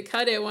easy to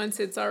cut it once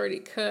it's already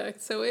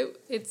cooked. So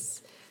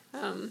it's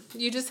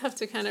you just have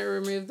to kind of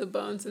remove the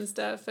bones and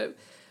stuff.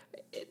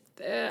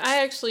 I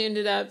actually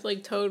ended up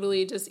like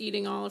totally just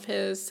eating all of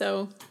his.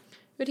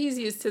 But he's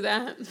used to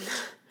that.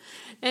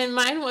 And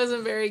mine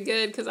wasn't very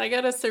good because I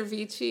got a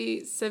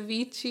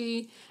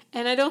ceviche,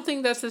 and I don't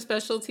think that's a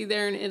specialty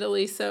there in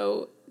Italy.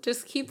 So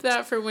just keep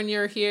that for when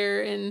you're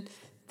here in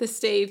the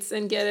States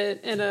and get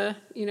it at a,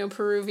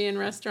 Peruvian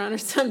restaurant or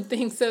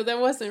something. So that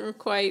wasn't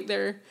quite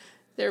their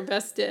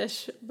best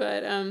dish,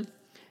 but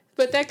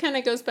that kind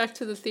of goes back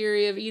to the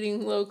theory of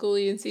eating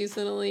locally and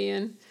seasonally,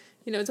 and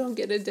don't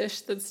get a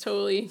dish that's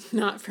totally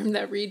not from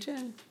that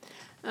region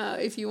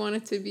if you want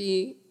it to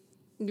be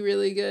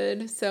really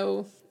good.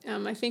 So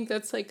I think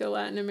that's like a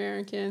Latin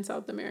American,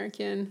 South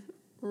American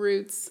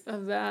roots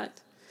of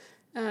that.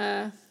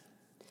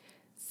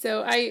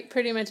 So I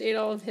pretty much ate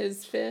all of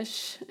his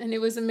fish, and it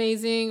was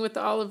amazing with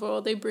the olive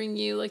oil. They bring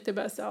you like the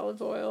best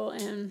olive oil,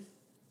 and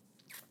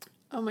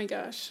oh my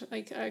gosh,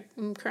 like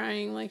I'm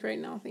crying like right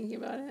now thinking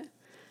about it.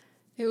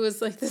 It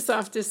was like the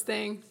softest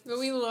thing. But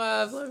we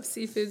love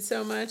seafood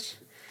so much.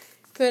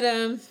 But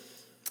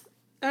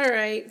all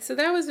right, so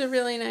that was a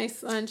really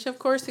nice lunch. Of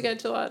course, we got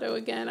gelato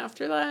again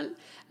after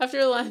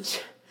lunch,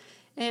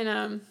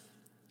 and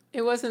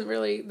it wasn't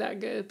really that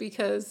good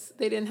because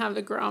they didn't have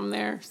the Grom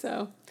there.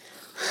 So,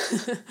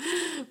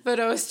 but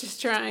I was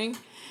just trying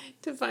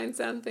to find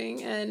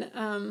something,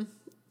 and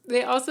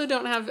they also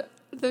don't have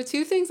the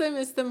two things I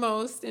missed the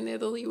most in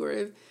Italy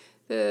were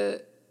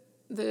the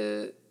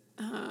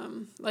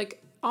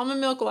like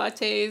almond milk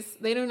lattes.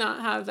 They do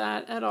not have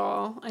that at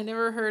all. I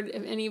never heard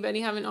of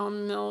anybody having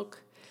almond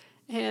milk.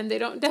 And they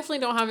definitely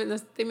don't have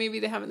it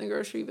maybe they have it in the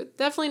grocery, but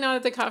definitely not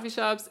at the coffee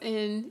shops.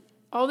 And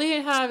all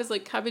they have is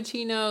like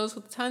cappuccinos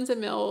with tons of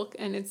milk,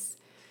 and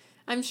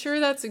I'm sure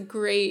that's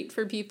great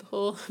for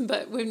people,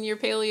 but when you're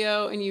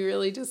paleo and you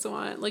really just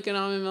want like an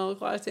almond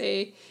milk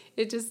latte,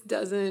 it just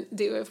doesn't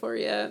do it for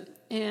you.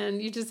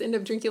 And you just end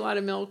up drinking a lot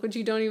of milk, which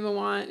you don't even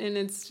want, and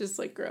it's just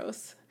like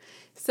gross.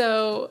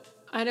 So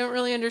I don't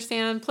really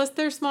understand. Plus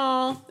they're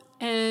small,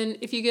 and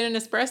if you get an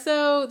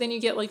espresso, then you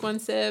get like one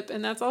sip,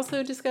 and that's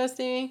also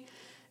disgusting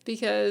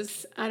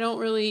because I don't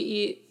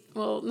really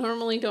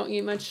normally don't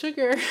eat much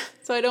sugar,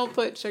 so I don't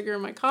put sugar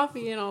in my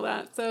coffee and all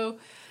that. So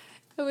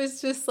it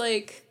was just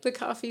like the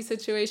coffee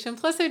situation.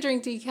 Plus I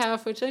drink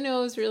decaf, which I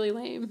know is really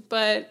lame,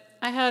 but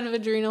I had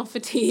adrenal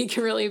fatigue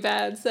really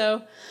bad,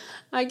 so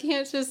I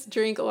can't just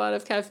drink a lot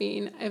of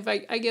caffeine. If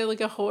I get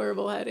like a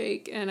horrible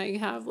headache and I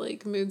have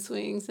like mood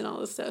swings and all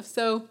this stuff.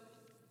 So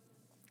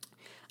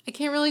I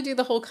can't really do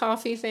the whole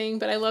coffee thing,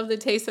 but I love the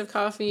taste of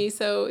coffee,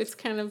 so it's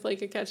kind of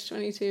like a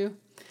catch-22.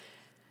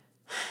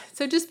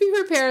 So just be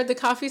prepared. The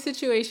coffee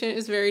situation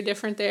is very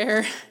different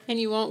there, and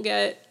you won't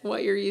get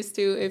what you're used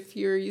to if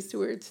you're used to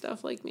weird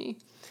stuff like me.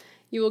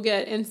 You will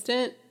get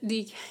instant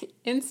decaf,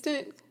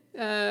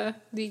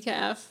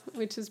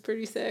 which is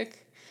pretty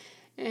sick,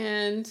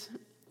 and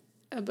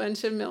a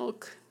bunch of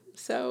milk.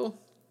 So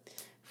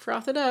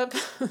froth it up.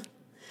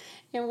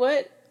 And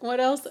what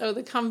else? Oh,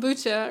 the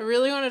kombucha. I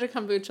really wanted a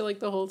kombucha like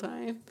the whole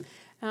time.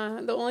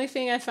 The only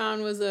thing I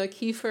found was a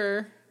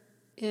kefir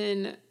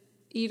in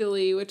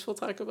Italy, which we'll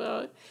talk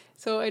about.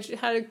 So I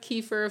had a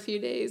kefir a few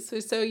days.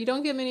 So you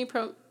don't get many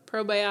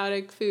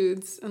probiotic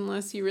foods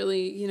unless you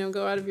really,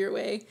 go out of your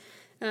way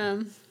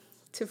to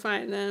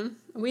find them.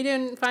 We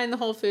didn't find the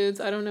Whole Foods.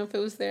 I don't know if it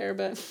was there,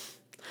 but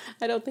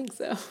I don't think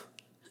so.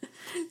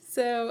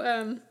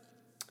 So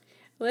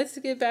let's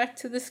get back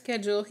to the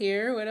schedule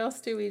here. What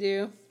else do we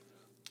do?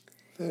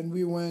 Then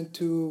we went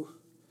to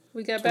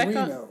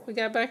Torino. We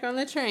got back on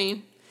the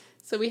train.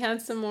 So we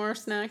had some more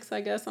snacks,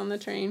 I guess, on the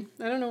train.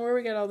 I don't know where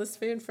we got all this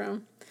food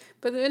from.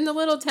 But in the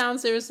little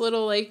towns, there's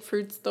little, like,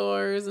 fruit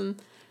stores, and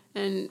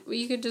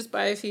you could just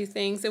buy a few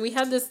things. And we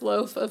had this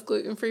loaf of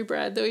gluten-free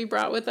bread that we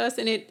brought with us,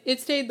 and it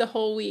stayed the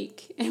whole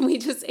week. And we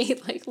just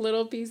ate, like,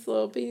 little piece.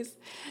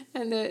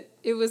 And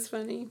it was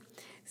funny.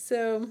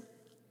 So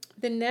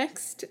the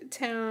next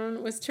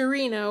town was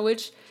Torino,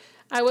 which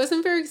I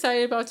wasn't very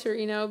excited about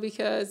Torino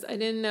because I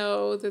didn't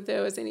know that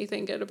there was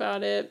anything good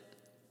about it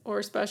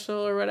or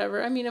special or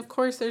whatever. I mean, of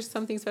course, there's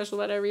something special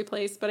about every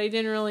place, but I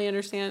didn't really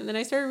understand. And then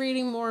I started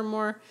reading more and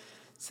more.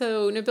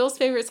 So Nabil's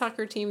favorite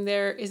soccer team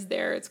there.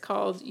 It's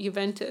called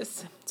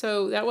Juventus.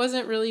 So that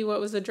wasn't really what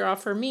was a draw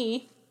for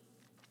me,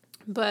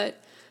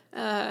 but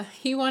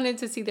he wanted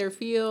to see their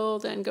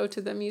field and go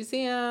to the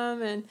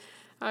museum, and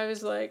I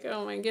was like,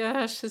 oh my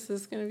gosh, this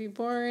is going to be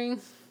boring.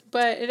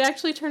 But it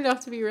actually turned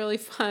out to be really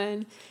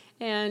fun,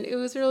 and it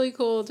was really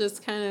cool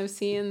just kind of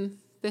seeing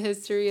the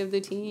history of the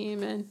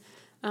team, and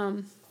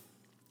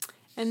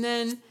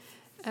then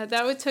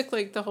that took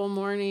like the whole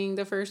morning,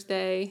 the first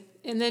day.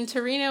 And then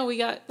Torino,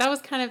 that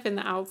was kind of in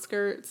the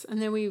outskirts,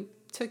 and then we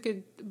took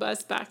a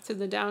bus back to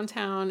the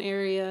downtown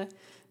area,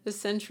 the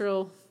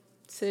central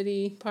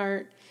city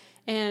part,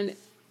 and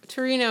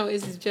Torino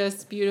is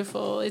just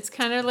beautiful. It's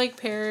kind of like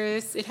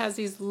Paris. It has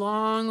these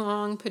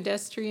long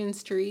pedestrian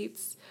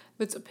streets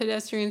with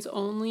pedestrians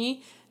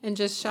only, and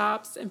just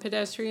shops and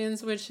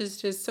pedestrians, which is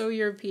just so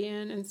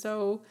European and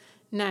so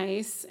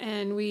nice.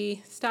 And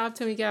we stopped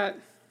and we got...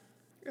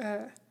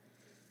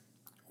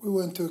 we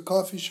went to a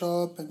coffee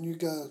shop, and you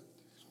got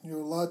your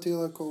latte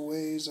like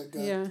always.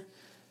 Yeah,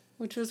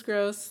 which was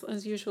gross,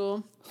 as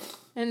usual.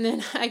 And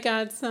then I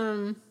got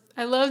some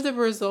I love the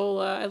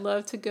bresaola. I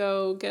love to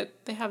go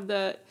get. They have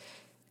the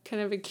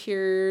kind of a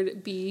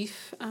cured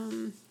beef.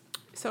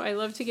 So I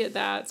love to get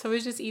that. So I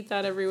would just eat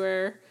that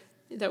everywhere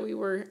that we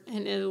were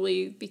in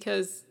Italy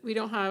because we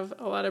don't have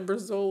a lot of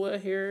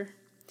bresaola here.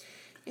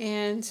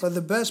 And But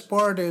the best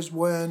part is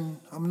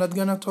when I'm not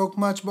gonna talk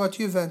much about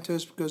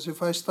Juventus because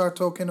if I start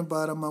talking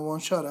about them, I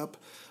won't shut up.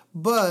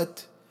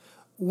 But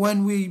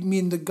when we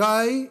mean the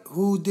guy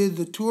who did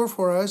the tour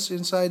for us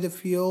inside the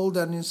field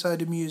and inside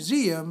the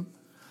museum,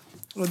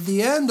 at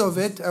the end of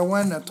it, I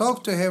went and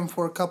talked to him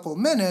for a couple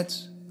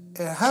minutes.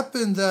 It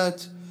happened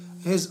that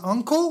his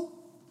uncle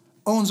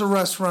owns a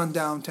restaurant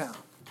downtown.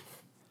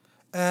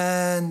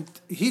 And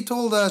he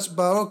told us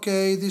about,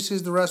 okay, this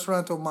is the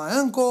restaurant of my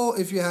uncle.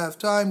 If you have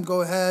time,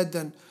 go ahead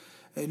and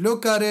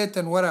look at it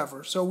and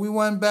whatever. So we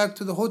went back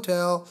to the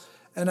hotel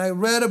and I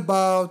read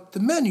about the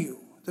menu.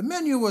 The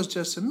menu was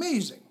just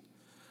amazing.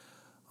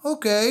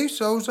 Okay,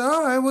 so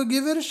all right, we'll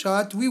give it a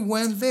shot. We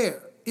went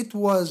there. It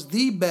was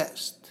the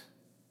best,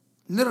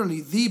 literally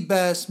the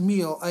best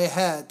meal I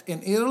had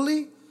in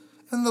Italy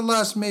in the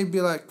last maybe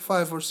like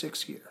 5 or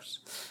 6 years.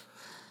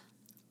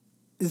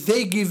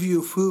 They give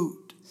you food.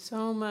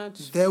 so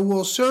much. They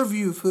will serve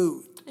you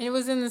food. And it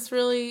was in this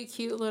really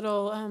cute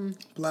little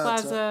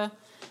plaza.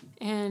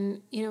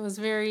 And, it was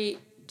very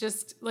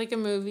just like a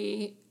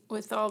movie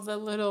with all the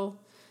little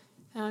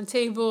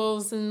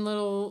tables and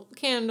little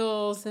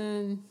candles.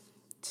 And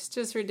it's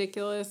just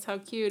ridiculous how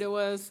cute it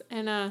was.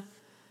 And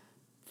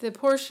the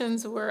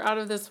portions were out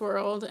of this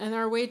world. And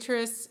our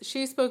waitress,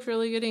 she spoke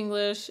really good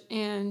English.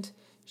 And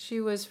she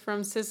was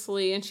from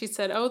Sicily. And she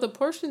said, oh, the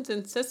portions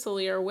in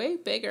Sicily are way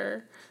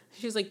bigger.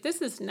 She was like,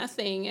 this is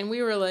nothing. And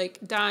we were like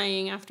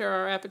dying after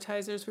our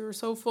appetizers. We were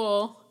so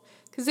full.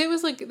 Because it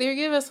was like, they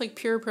gave us like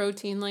pure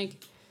protein. Like,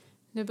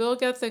 Nabil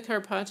got the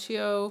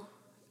carpaccio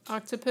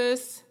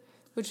octopus,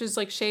 which is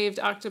like shaved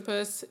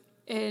octopus.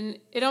 And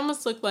it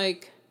almost looked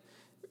like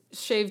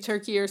shaved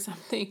turkey or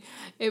something.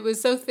 It was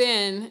so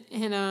thin.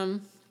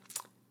 And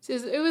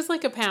it was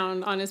like a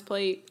pound on his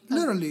plate.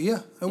 Literally,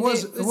 yeah. It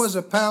was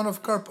a pound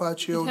of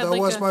carpaccio. That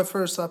was my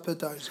first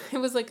appetizer. It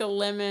was like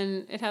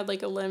it had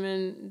like a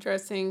lemon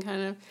dressing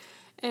kind of,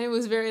 and it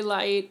was very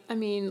light.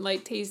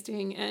 Light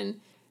tasting.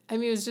 And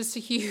it was just a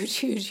huge,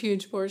 huge,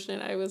 huge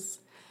portion. I was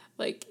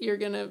like, you're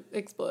going to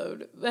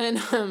explode.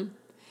 And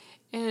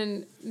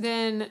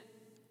then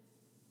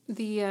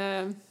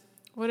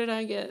what did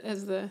I get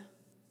as the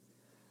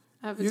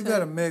appetizer? You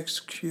got a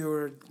mixed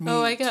cured meat.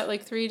 Oh, I got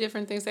like 3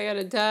 different things. I got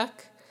a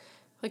duck.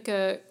 Like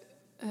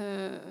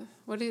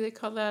what do they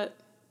call that?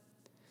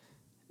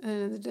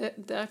 The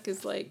duck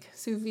is like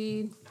sous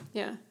vide.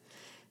 Yeah.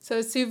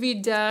 So sous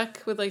vide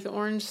duck with like the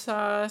orange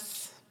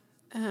sauce.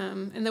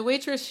 And the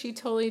waitress, she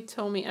totally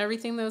told me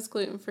everything that was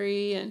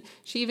gluten-free. And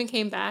she even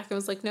came back and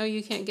was like, no,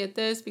 you can't get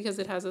this because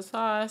it has a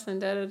sauce and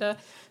da-da-da.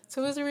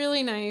 So it was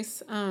really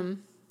nice.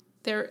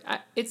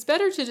 It's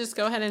better to just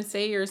go ahead and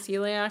say you're a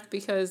celiac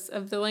because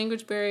of the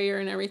language barrier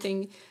and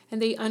everything,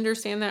 and they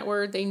understand that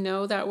word, they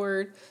know that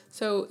word,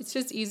 so it's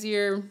just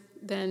easier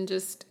than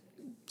just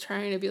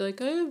trying to be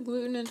like, I have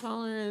gluten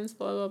intolerance,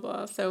 blah, blah,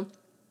 blah. So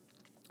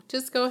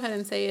just go ahead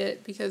and say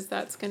it because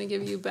that's going to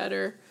give you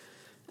better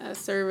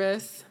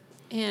service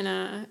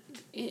and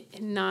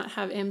not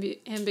have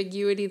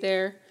ambiguity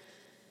there.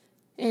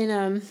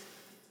 And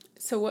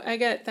so I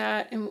got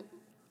that, and it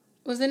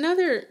was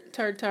another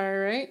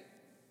tartare, right?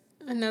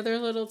 Another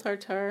little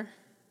tartare,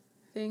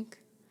 I think.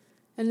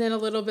 And then a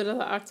little bit of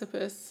the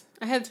octopus.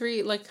 I had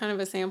 3, like, kind of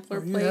a sampler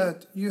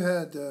plate. You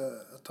had a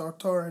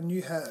tartare and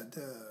you had,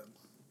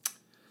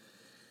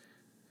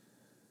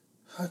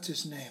 what's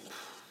his name?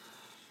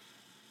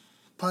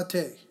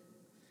 Pate.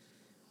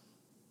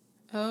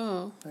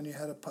 Oh. And you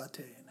had a pate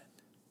in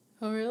it.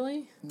 Oh,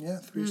 really? Yeah,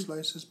 3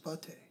 slices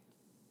pate.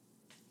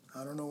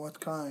 I don't know what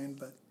kind,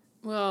 but...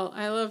 Well,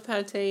 I love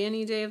pate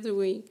any day of the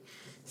week.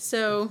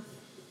 So...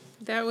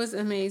 that was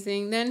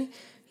amazing. Then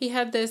he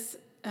had this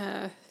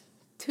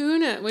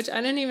tuna, which I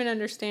didn't even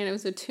understand. It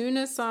was a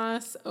tuna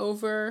sauce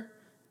over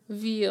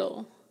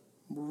veal.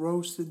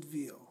 Roasted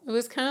veal. It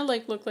was kind of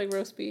looked like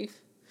roast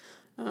beef.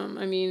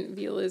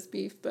 Veal is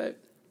beef, but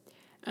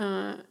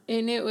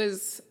and it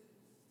was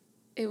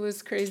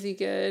crazy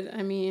good.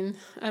 I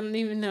don't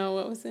even know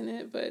what was in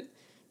it, but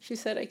she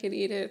said I could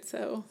eat it.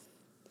 So,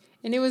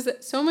 and it was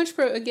so much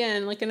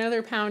again, like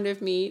another pound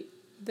of meat.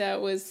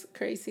 That was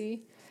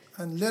crazy.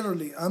 And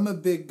literally, I'm a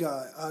big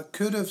guy. I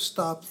could have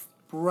stopped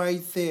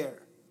right there.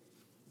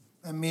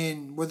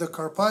 With the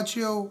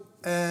carpaccio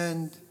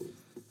and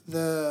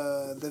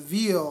the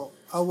veal,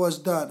 I was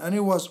done. And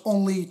it was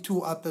only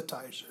 2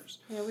 appetizers.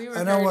 Yeah, we were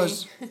and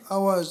dirty. I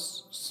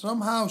was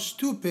somehow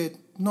stupid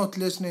not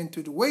listening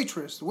to the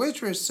waitress. The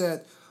waitress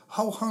said,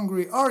 how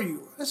hungry are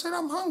you? I said,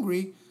 I'm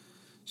hungry.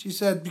 She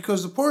said,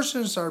 because the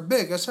portions are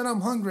big. I said,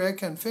 I'm hungry. I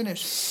can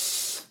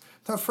finish.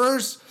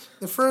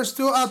 The first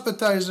 2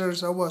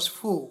 appetizers, I was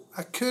full.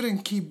 I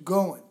couldn't keep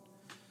going.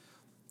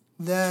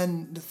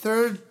 Then the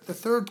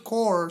third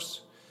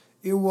course,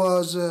 it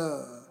was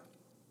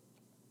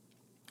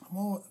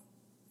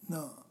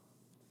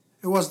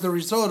it was the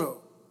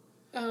risotto.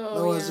 Oh,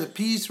 That was yeah. a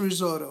peas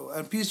risotto.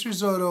 And peas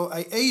risotto,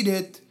 I ate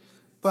it,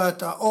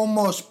 but I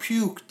almost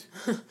puked.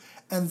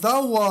 And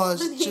that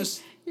was Honey,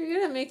 just, you're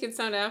gonna make it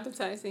sound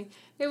appetizing.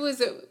 It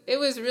was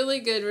really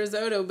good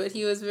risotto, but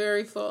he was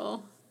very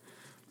full.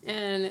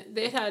 And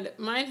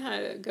mine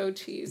had goat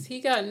cheese.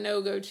 He got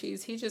no goat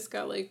cheese. He just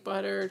got like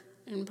butter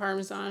and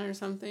Parmesan or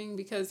something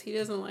because he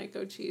doesn't like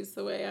goat cheese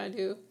the way I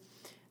do.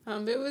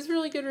 But it was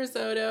really good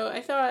risotto.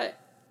 I thought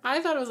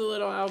it was a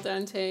little al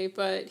dente,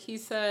 but he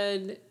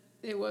said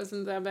it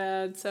wasn't that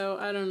bad, so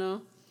I don't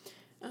know.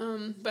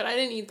 But I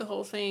didn't eat the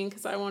whole thing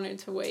because I wanted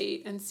to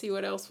wait and see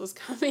what else was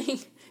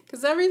coming.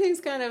 Because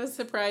everything's kind of a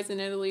surprise in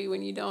Italy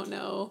when you don't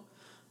know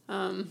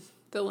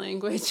the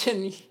language,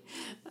 and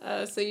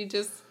so you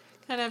just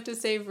kind of have to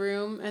save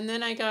room. And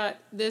then I got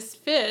this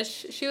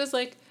fish.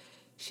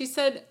 She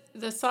said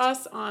the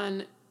sauce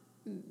on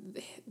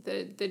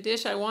the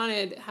dish I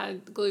wanted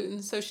had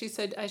gluten, so she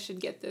said I should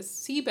get this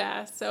sea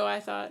bass. So I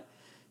thought,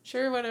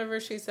 sure, whatever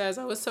she says.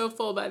 I was so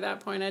full by that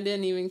point, I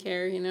didn't even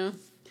care,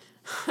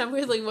 I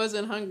really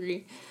wasn't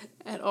hungry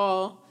at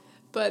all.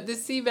 But the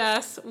sea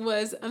bass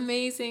was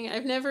amazing.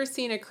 I've never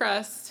seen a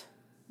crust.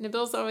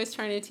 Nabil's always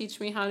trying to teach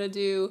me how to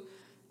do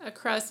a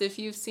crust. If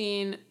you've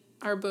seen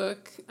our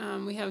book,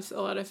 we have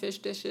a lot of fish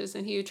dishes,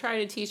 and he would try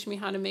to teach me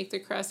how to make the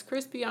crust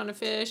crispy on a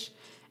fish.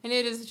 And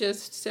it is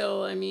just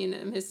still, a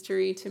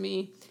mystery to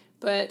me.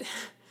 But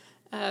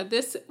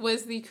this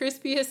was the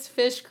crispiest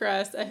fish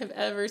crust I have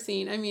ever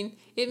seen.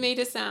 It made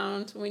a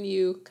sound when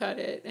you cut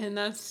it, and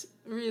that's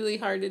really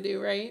hard to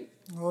do, right?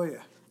 oh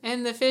yeah.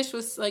 And the fish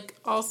was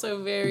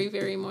also very,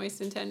 very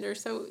moist and tender,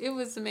 so it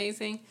was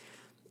amazing.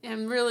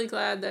 I'm really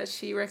glad that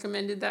she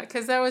recommended that,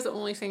 because that was the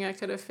only thing I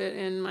could have fit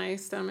in my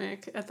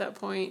stomach at that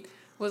point,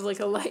 was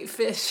a light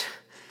fish.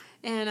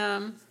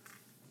 And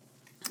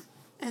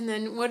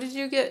then what did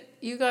you get?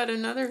 You got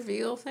another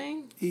veal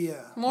thing?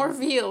 Yeah. More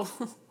veal.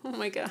 Oh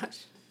my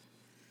gosh.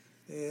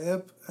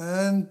 Yep.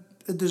 And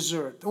a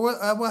dessert.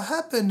 What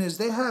happened is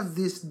they have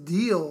this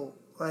deal,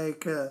 a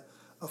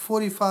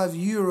 45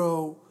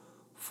 euro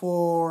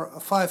for a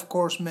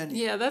 5-course menu.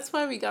 Yeah, that's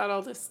why we got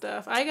all this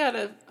stuff. I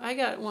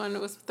got one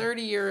that was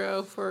 30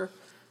 euro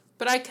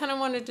but I kind of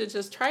wanted to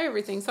just try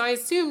everything. So I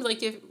assumed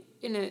if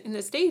in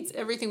the States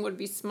everything would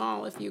be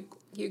small if you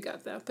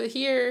got that. But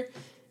here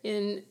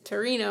in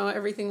Torino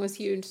everything was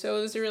huge. So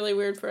it was really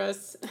weird for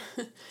us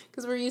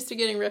because we're used to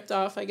getting ripped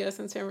off, I guess,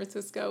 in San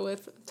Francisco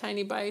with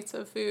tiny bites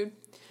of food.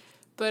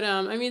 But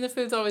the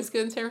food's always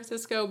good in San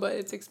Francisco, but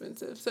it's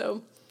expensive.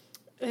 So,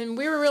 and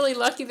we were really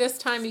lucky this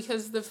time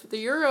because the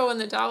euro and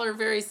the dollar are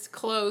very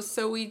close,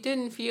 so we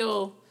didn't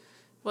feel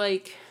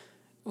like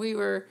we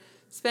were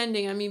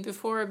spending.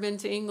 Before I've been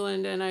to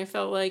England, and I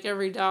felt like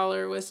every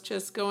dollar was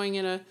just going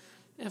in a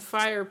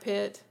fire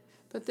pit.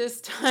 But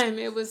this time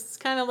it was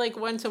kind of like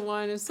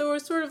 1-to-1, and so it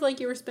was sort of like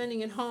you were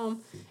spending at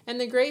home. And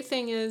the great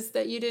thing is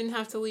that you didn't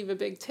have to leave a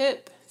big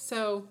tip,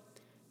 so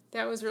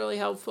that was really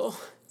helpful.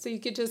 So you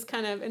could just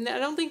kind of, and I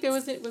don't think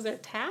was there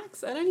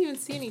tax? I don't even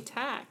see any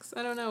tax.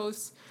 I don't know. It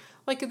was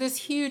this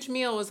huge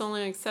meal was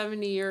only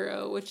 70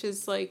 euro, which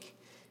is like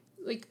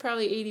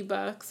probably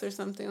 $80 or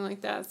something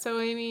like that. So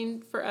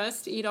for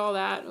us to eat all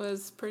that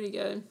was pretty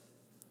good.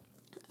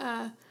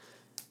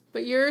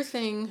 But your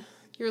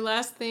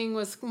last thing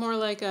was almost more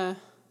like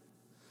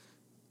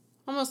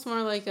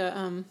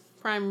a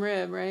prime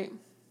rib, right?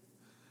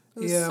 It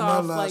was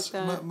soft like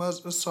that.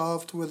 Was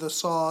soft with a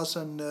sauce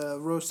and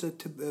roasted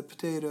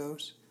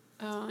potatoes.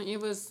 Oh,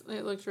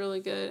 it looked really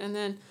good. And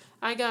then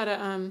I got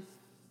a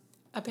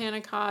panna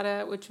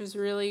cotta, which was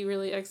really,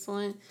 really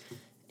excellent.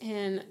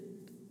 And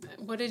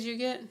what did you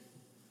get?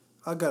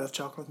 I got a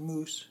chocolate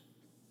mousse.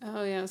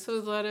 Oh, yeah. So a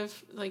lot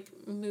of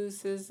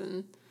mousses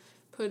and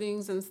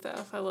puddings and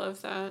stuff. I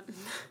love that.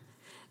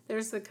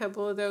 There's a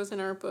couple of those in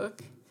our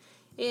book.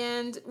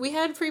 And we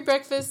had free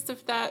breakfast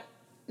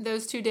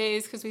those 2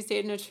 days because we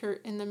stayed in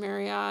the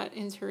Marriott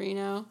in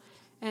Torino.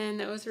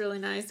 And that was really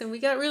nice. And we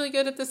got really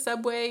good at the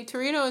subway.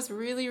 Torino is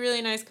really,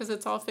 really nice because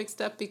it's all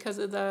fixed up because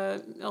of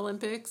the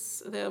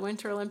Olympics, the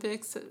Winter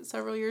Olympics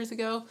several years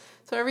ago.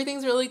 So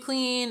everything's really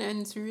clean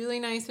and it's really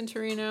nice in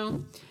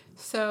Torino.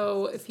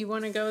 So if you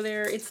want to go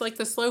there, it's like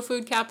the slow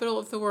food capital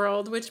of the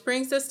world, which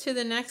brings us to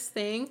the next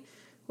thing,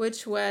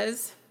 which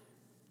was,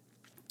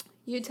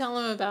 you tell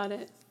them about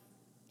it.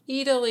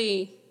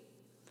 Italy.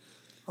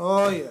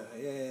 Oh, yeah.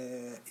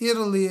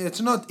 Italy,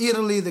 it's not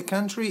Italy the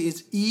country,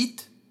 it's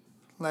eat.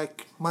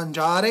 Like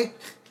mangiare,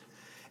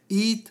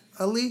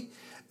 Italy,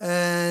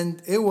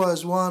 and it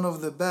was one of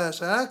the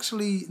best. I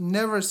actually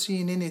never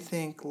seen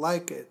anything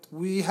like it.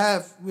 We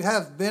have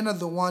been at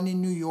the one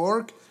in New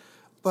York,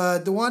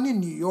 but the one in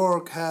New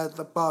York had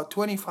about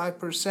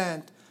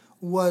 25%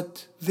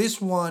 what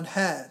this one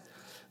had.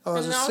 There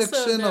was a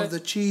section of the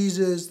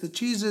cheeses. The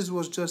cheeses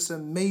was just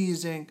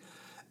amazing,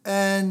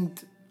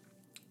 and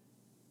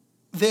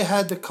they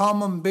had the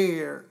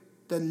camembert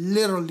that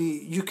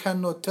literally you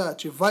cannot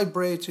touch. It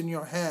vibrates in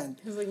your hand.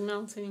 It's like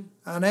melting.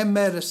 And I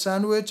made a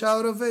sandwich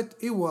out of it.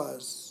 It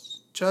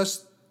was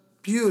just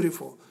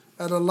beautiful.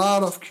 Had a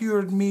lot of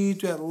cured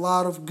meat, had a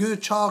lot of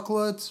good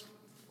chocolates.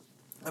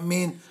 I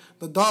mean,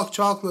 the dark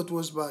chocolate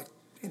was like,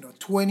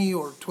 20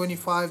 or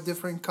 25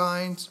 different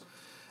kinds.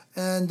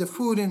 And the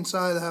food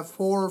inside, I have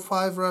 4 or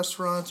 5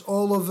 restaurants.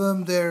 All of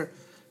them, they're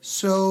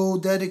so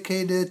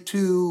dedicated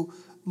to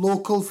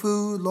local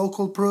food,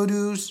 local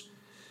produce.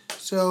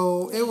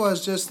 So it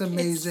was just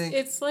amazing.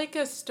 It's like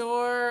a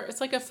store.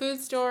 It's like a food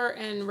store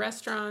and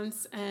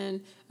restaurants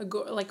and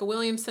like a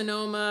Williams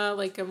Sonoma,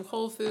 like a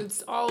Whole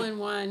Foods, all in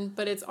one.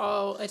 But it's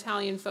all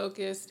Italian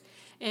focused.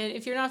 And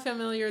if you're not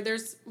familiar,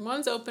 there's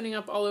ones opening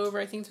up all over.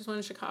 I think there's one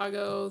in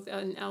Chicago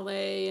and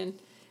LA, and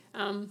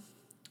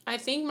I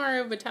think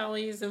Mario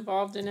Batali is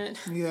involved in it.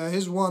 Yeah,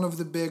 he's one of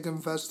the big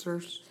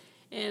investors.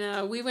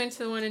 And we went to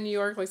the one in New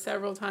York like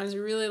several times. We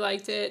really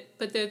liked it.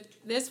 But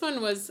this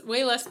one was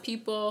way less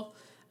people.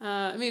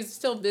 I mean, it's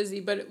still busy,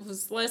 but it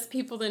was less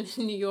people than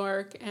in New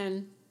York.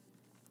 And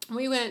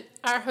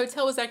our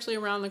hotel was actually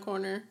around the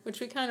corner, which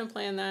we kind of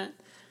planned that.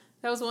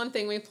 That was one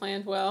thing we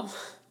planned well.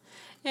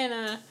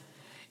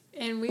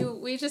 And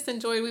we just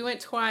enjoyed. We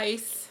went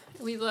twice.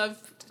 We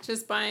loved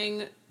just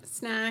buying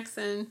snacks,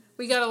 and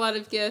we got a lot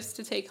of gifts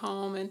to take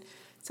home. And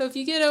so if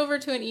you get over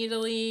to an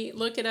Eataly,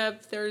 look it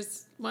up.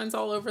 There's ones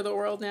all over the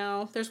world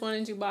now. There's one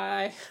in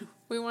Dubai.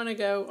 We want to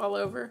go all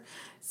over.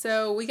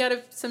 So we got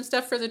some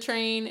stuff for the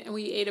train, and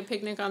we ate a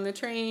picnic on the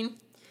train,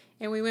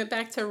 and we went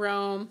back to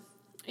Rome.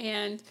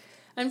 And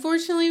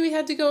unfortunately, we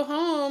had to go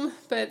home,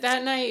 but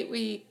that night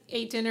we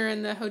ate dinner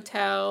in the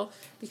hotel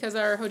because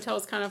our hotel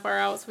is kind of far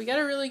out. So we got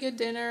a really good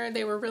dinner.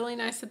 They were really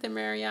nice at the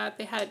Marriott.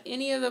 They had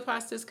any of the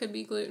pastas could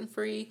be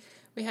gluten-free.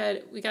 We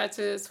got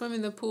to swim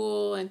in the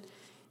pool, and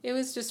it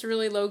was just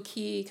really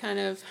low-key kind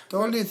of. The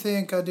only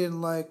thing I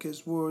didn't like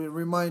is we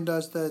remind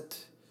us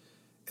that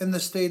in the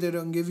States they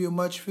don't give you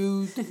much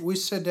food. We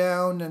sat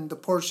down and the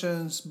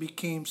portions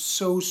became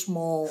so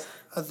small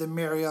at the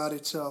Marriott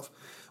itself.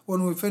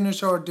 When we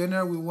finished our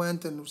dinner, we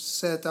went and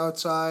sat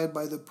outside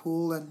by the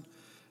pool and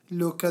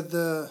looked at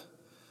the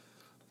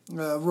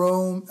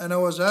Rome. And I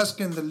was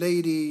asking the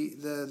lady,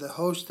 the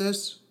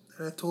hostess,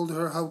 and I told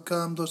her how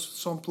come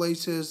some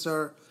places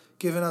are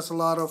giving us a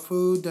lot of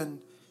food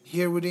and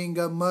here we didn't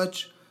get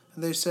much.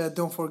 And they said,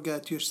 don't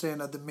forget, you're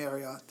staying at the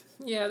Marriott.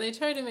 Yeah, they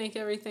try to make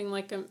everything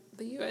like the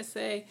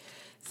USA.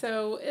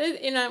 So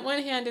on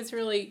one hand, it's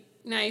really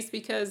nice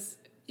because,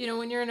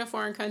 when you're in a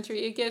foreign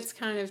country, it gets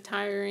kind of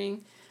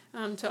tiring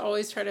to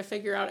always try to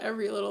figure out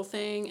every little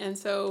thing. And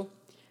so,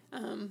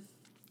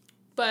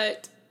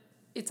 but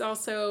it's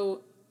also,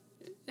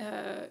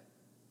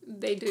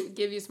 they do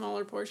give you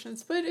smaller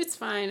portions, but it's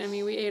fine. I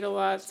mean, we ate a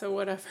lot, so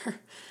whatever.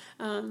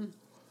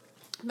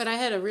 But I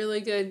had a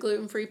really good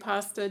gluten-free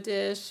pasta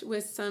dish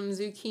with some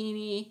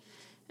zucchini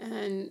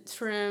and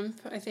shrimp,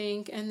 I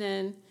think. And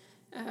then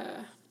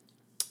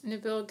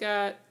Nabil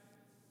got,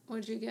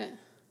 what did you get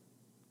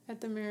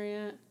at the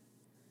Marriott?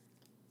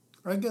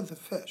 I got the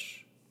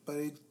fish, but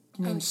it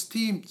means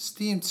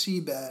steamed sea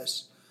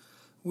bass,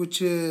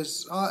 which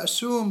is, I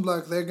assumed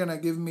like they're going to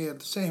give me the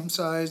same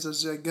size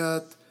as I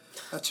got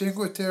at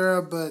Cinque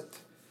Terre, but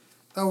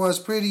that was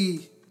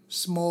pretty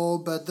small,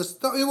 but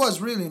it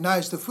was really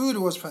nice. The food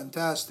was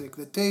fantastic.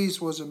 The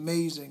taste was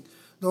amazing.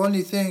 The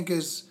only thing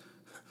is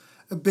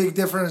a big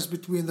difference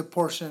between the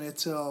portion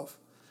itself.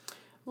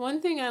 One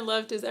thing I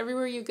loved is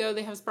everywhere you go,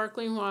 they have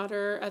sparkling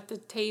water at the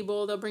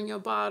table. They'll bring you a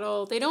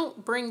bottle. They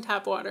don't bring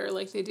tap water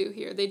like they do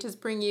here. They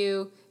just bring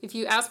you, if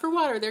you ask for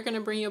water, they're going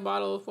to bring you a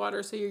bottle of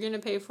water, so you're going to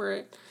pay for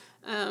it.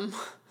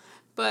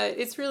 But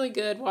it's really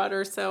good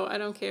water, so I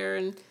don't care.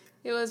 And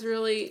it was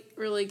really,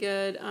 really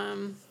good.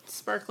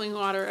 Sparkling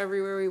water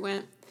everywhere we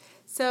went.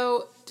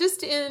 So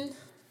just in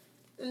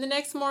the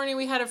next morning,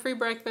 we had a free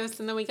breakfast,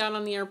 and then we got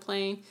on the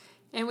airplane.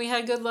 And we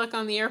had good luck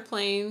on the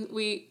airplane.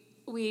 We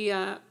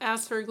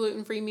asked for a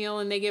gluten-free meal,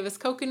 and they gave us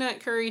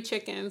coconut curry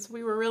chicken. So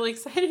we were really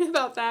excited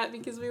about that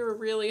because we were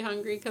really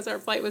hungry because our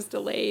flight was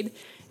delayed,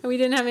 and we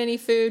didn't have any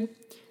food.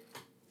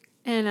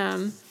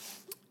 And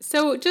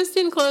so just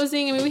in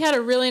closing, I mean, we had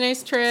a really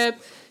nice trip.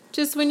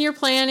 Just when you're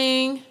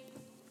planning,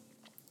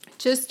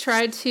 just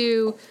try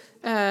to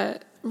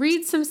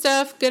read some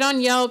stuff, get on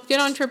Yelp, get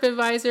on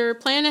TripAdvisor,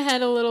 plan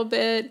ahead a little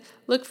bit,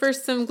 look for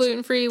some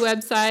gluten-free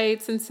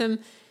websites and some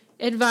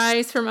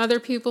advice from other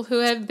people who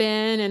have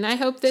been. And I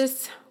hope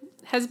this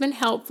has been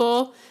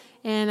helpful.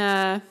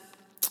 And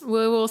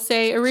we will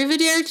say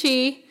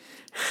arrivederci.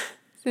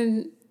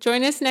 And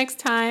join us next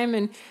time.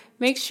 And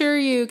make sure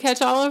you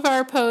catch all of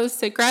our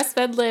posts at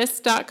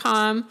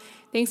grassfedlist.com.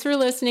 Thanks for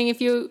listening. If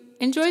you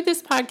enjoyed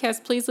this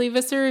podcast, please leave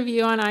us a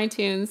review on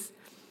iTunes.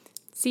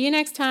 See you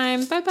next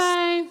time.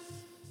 Bye-bye.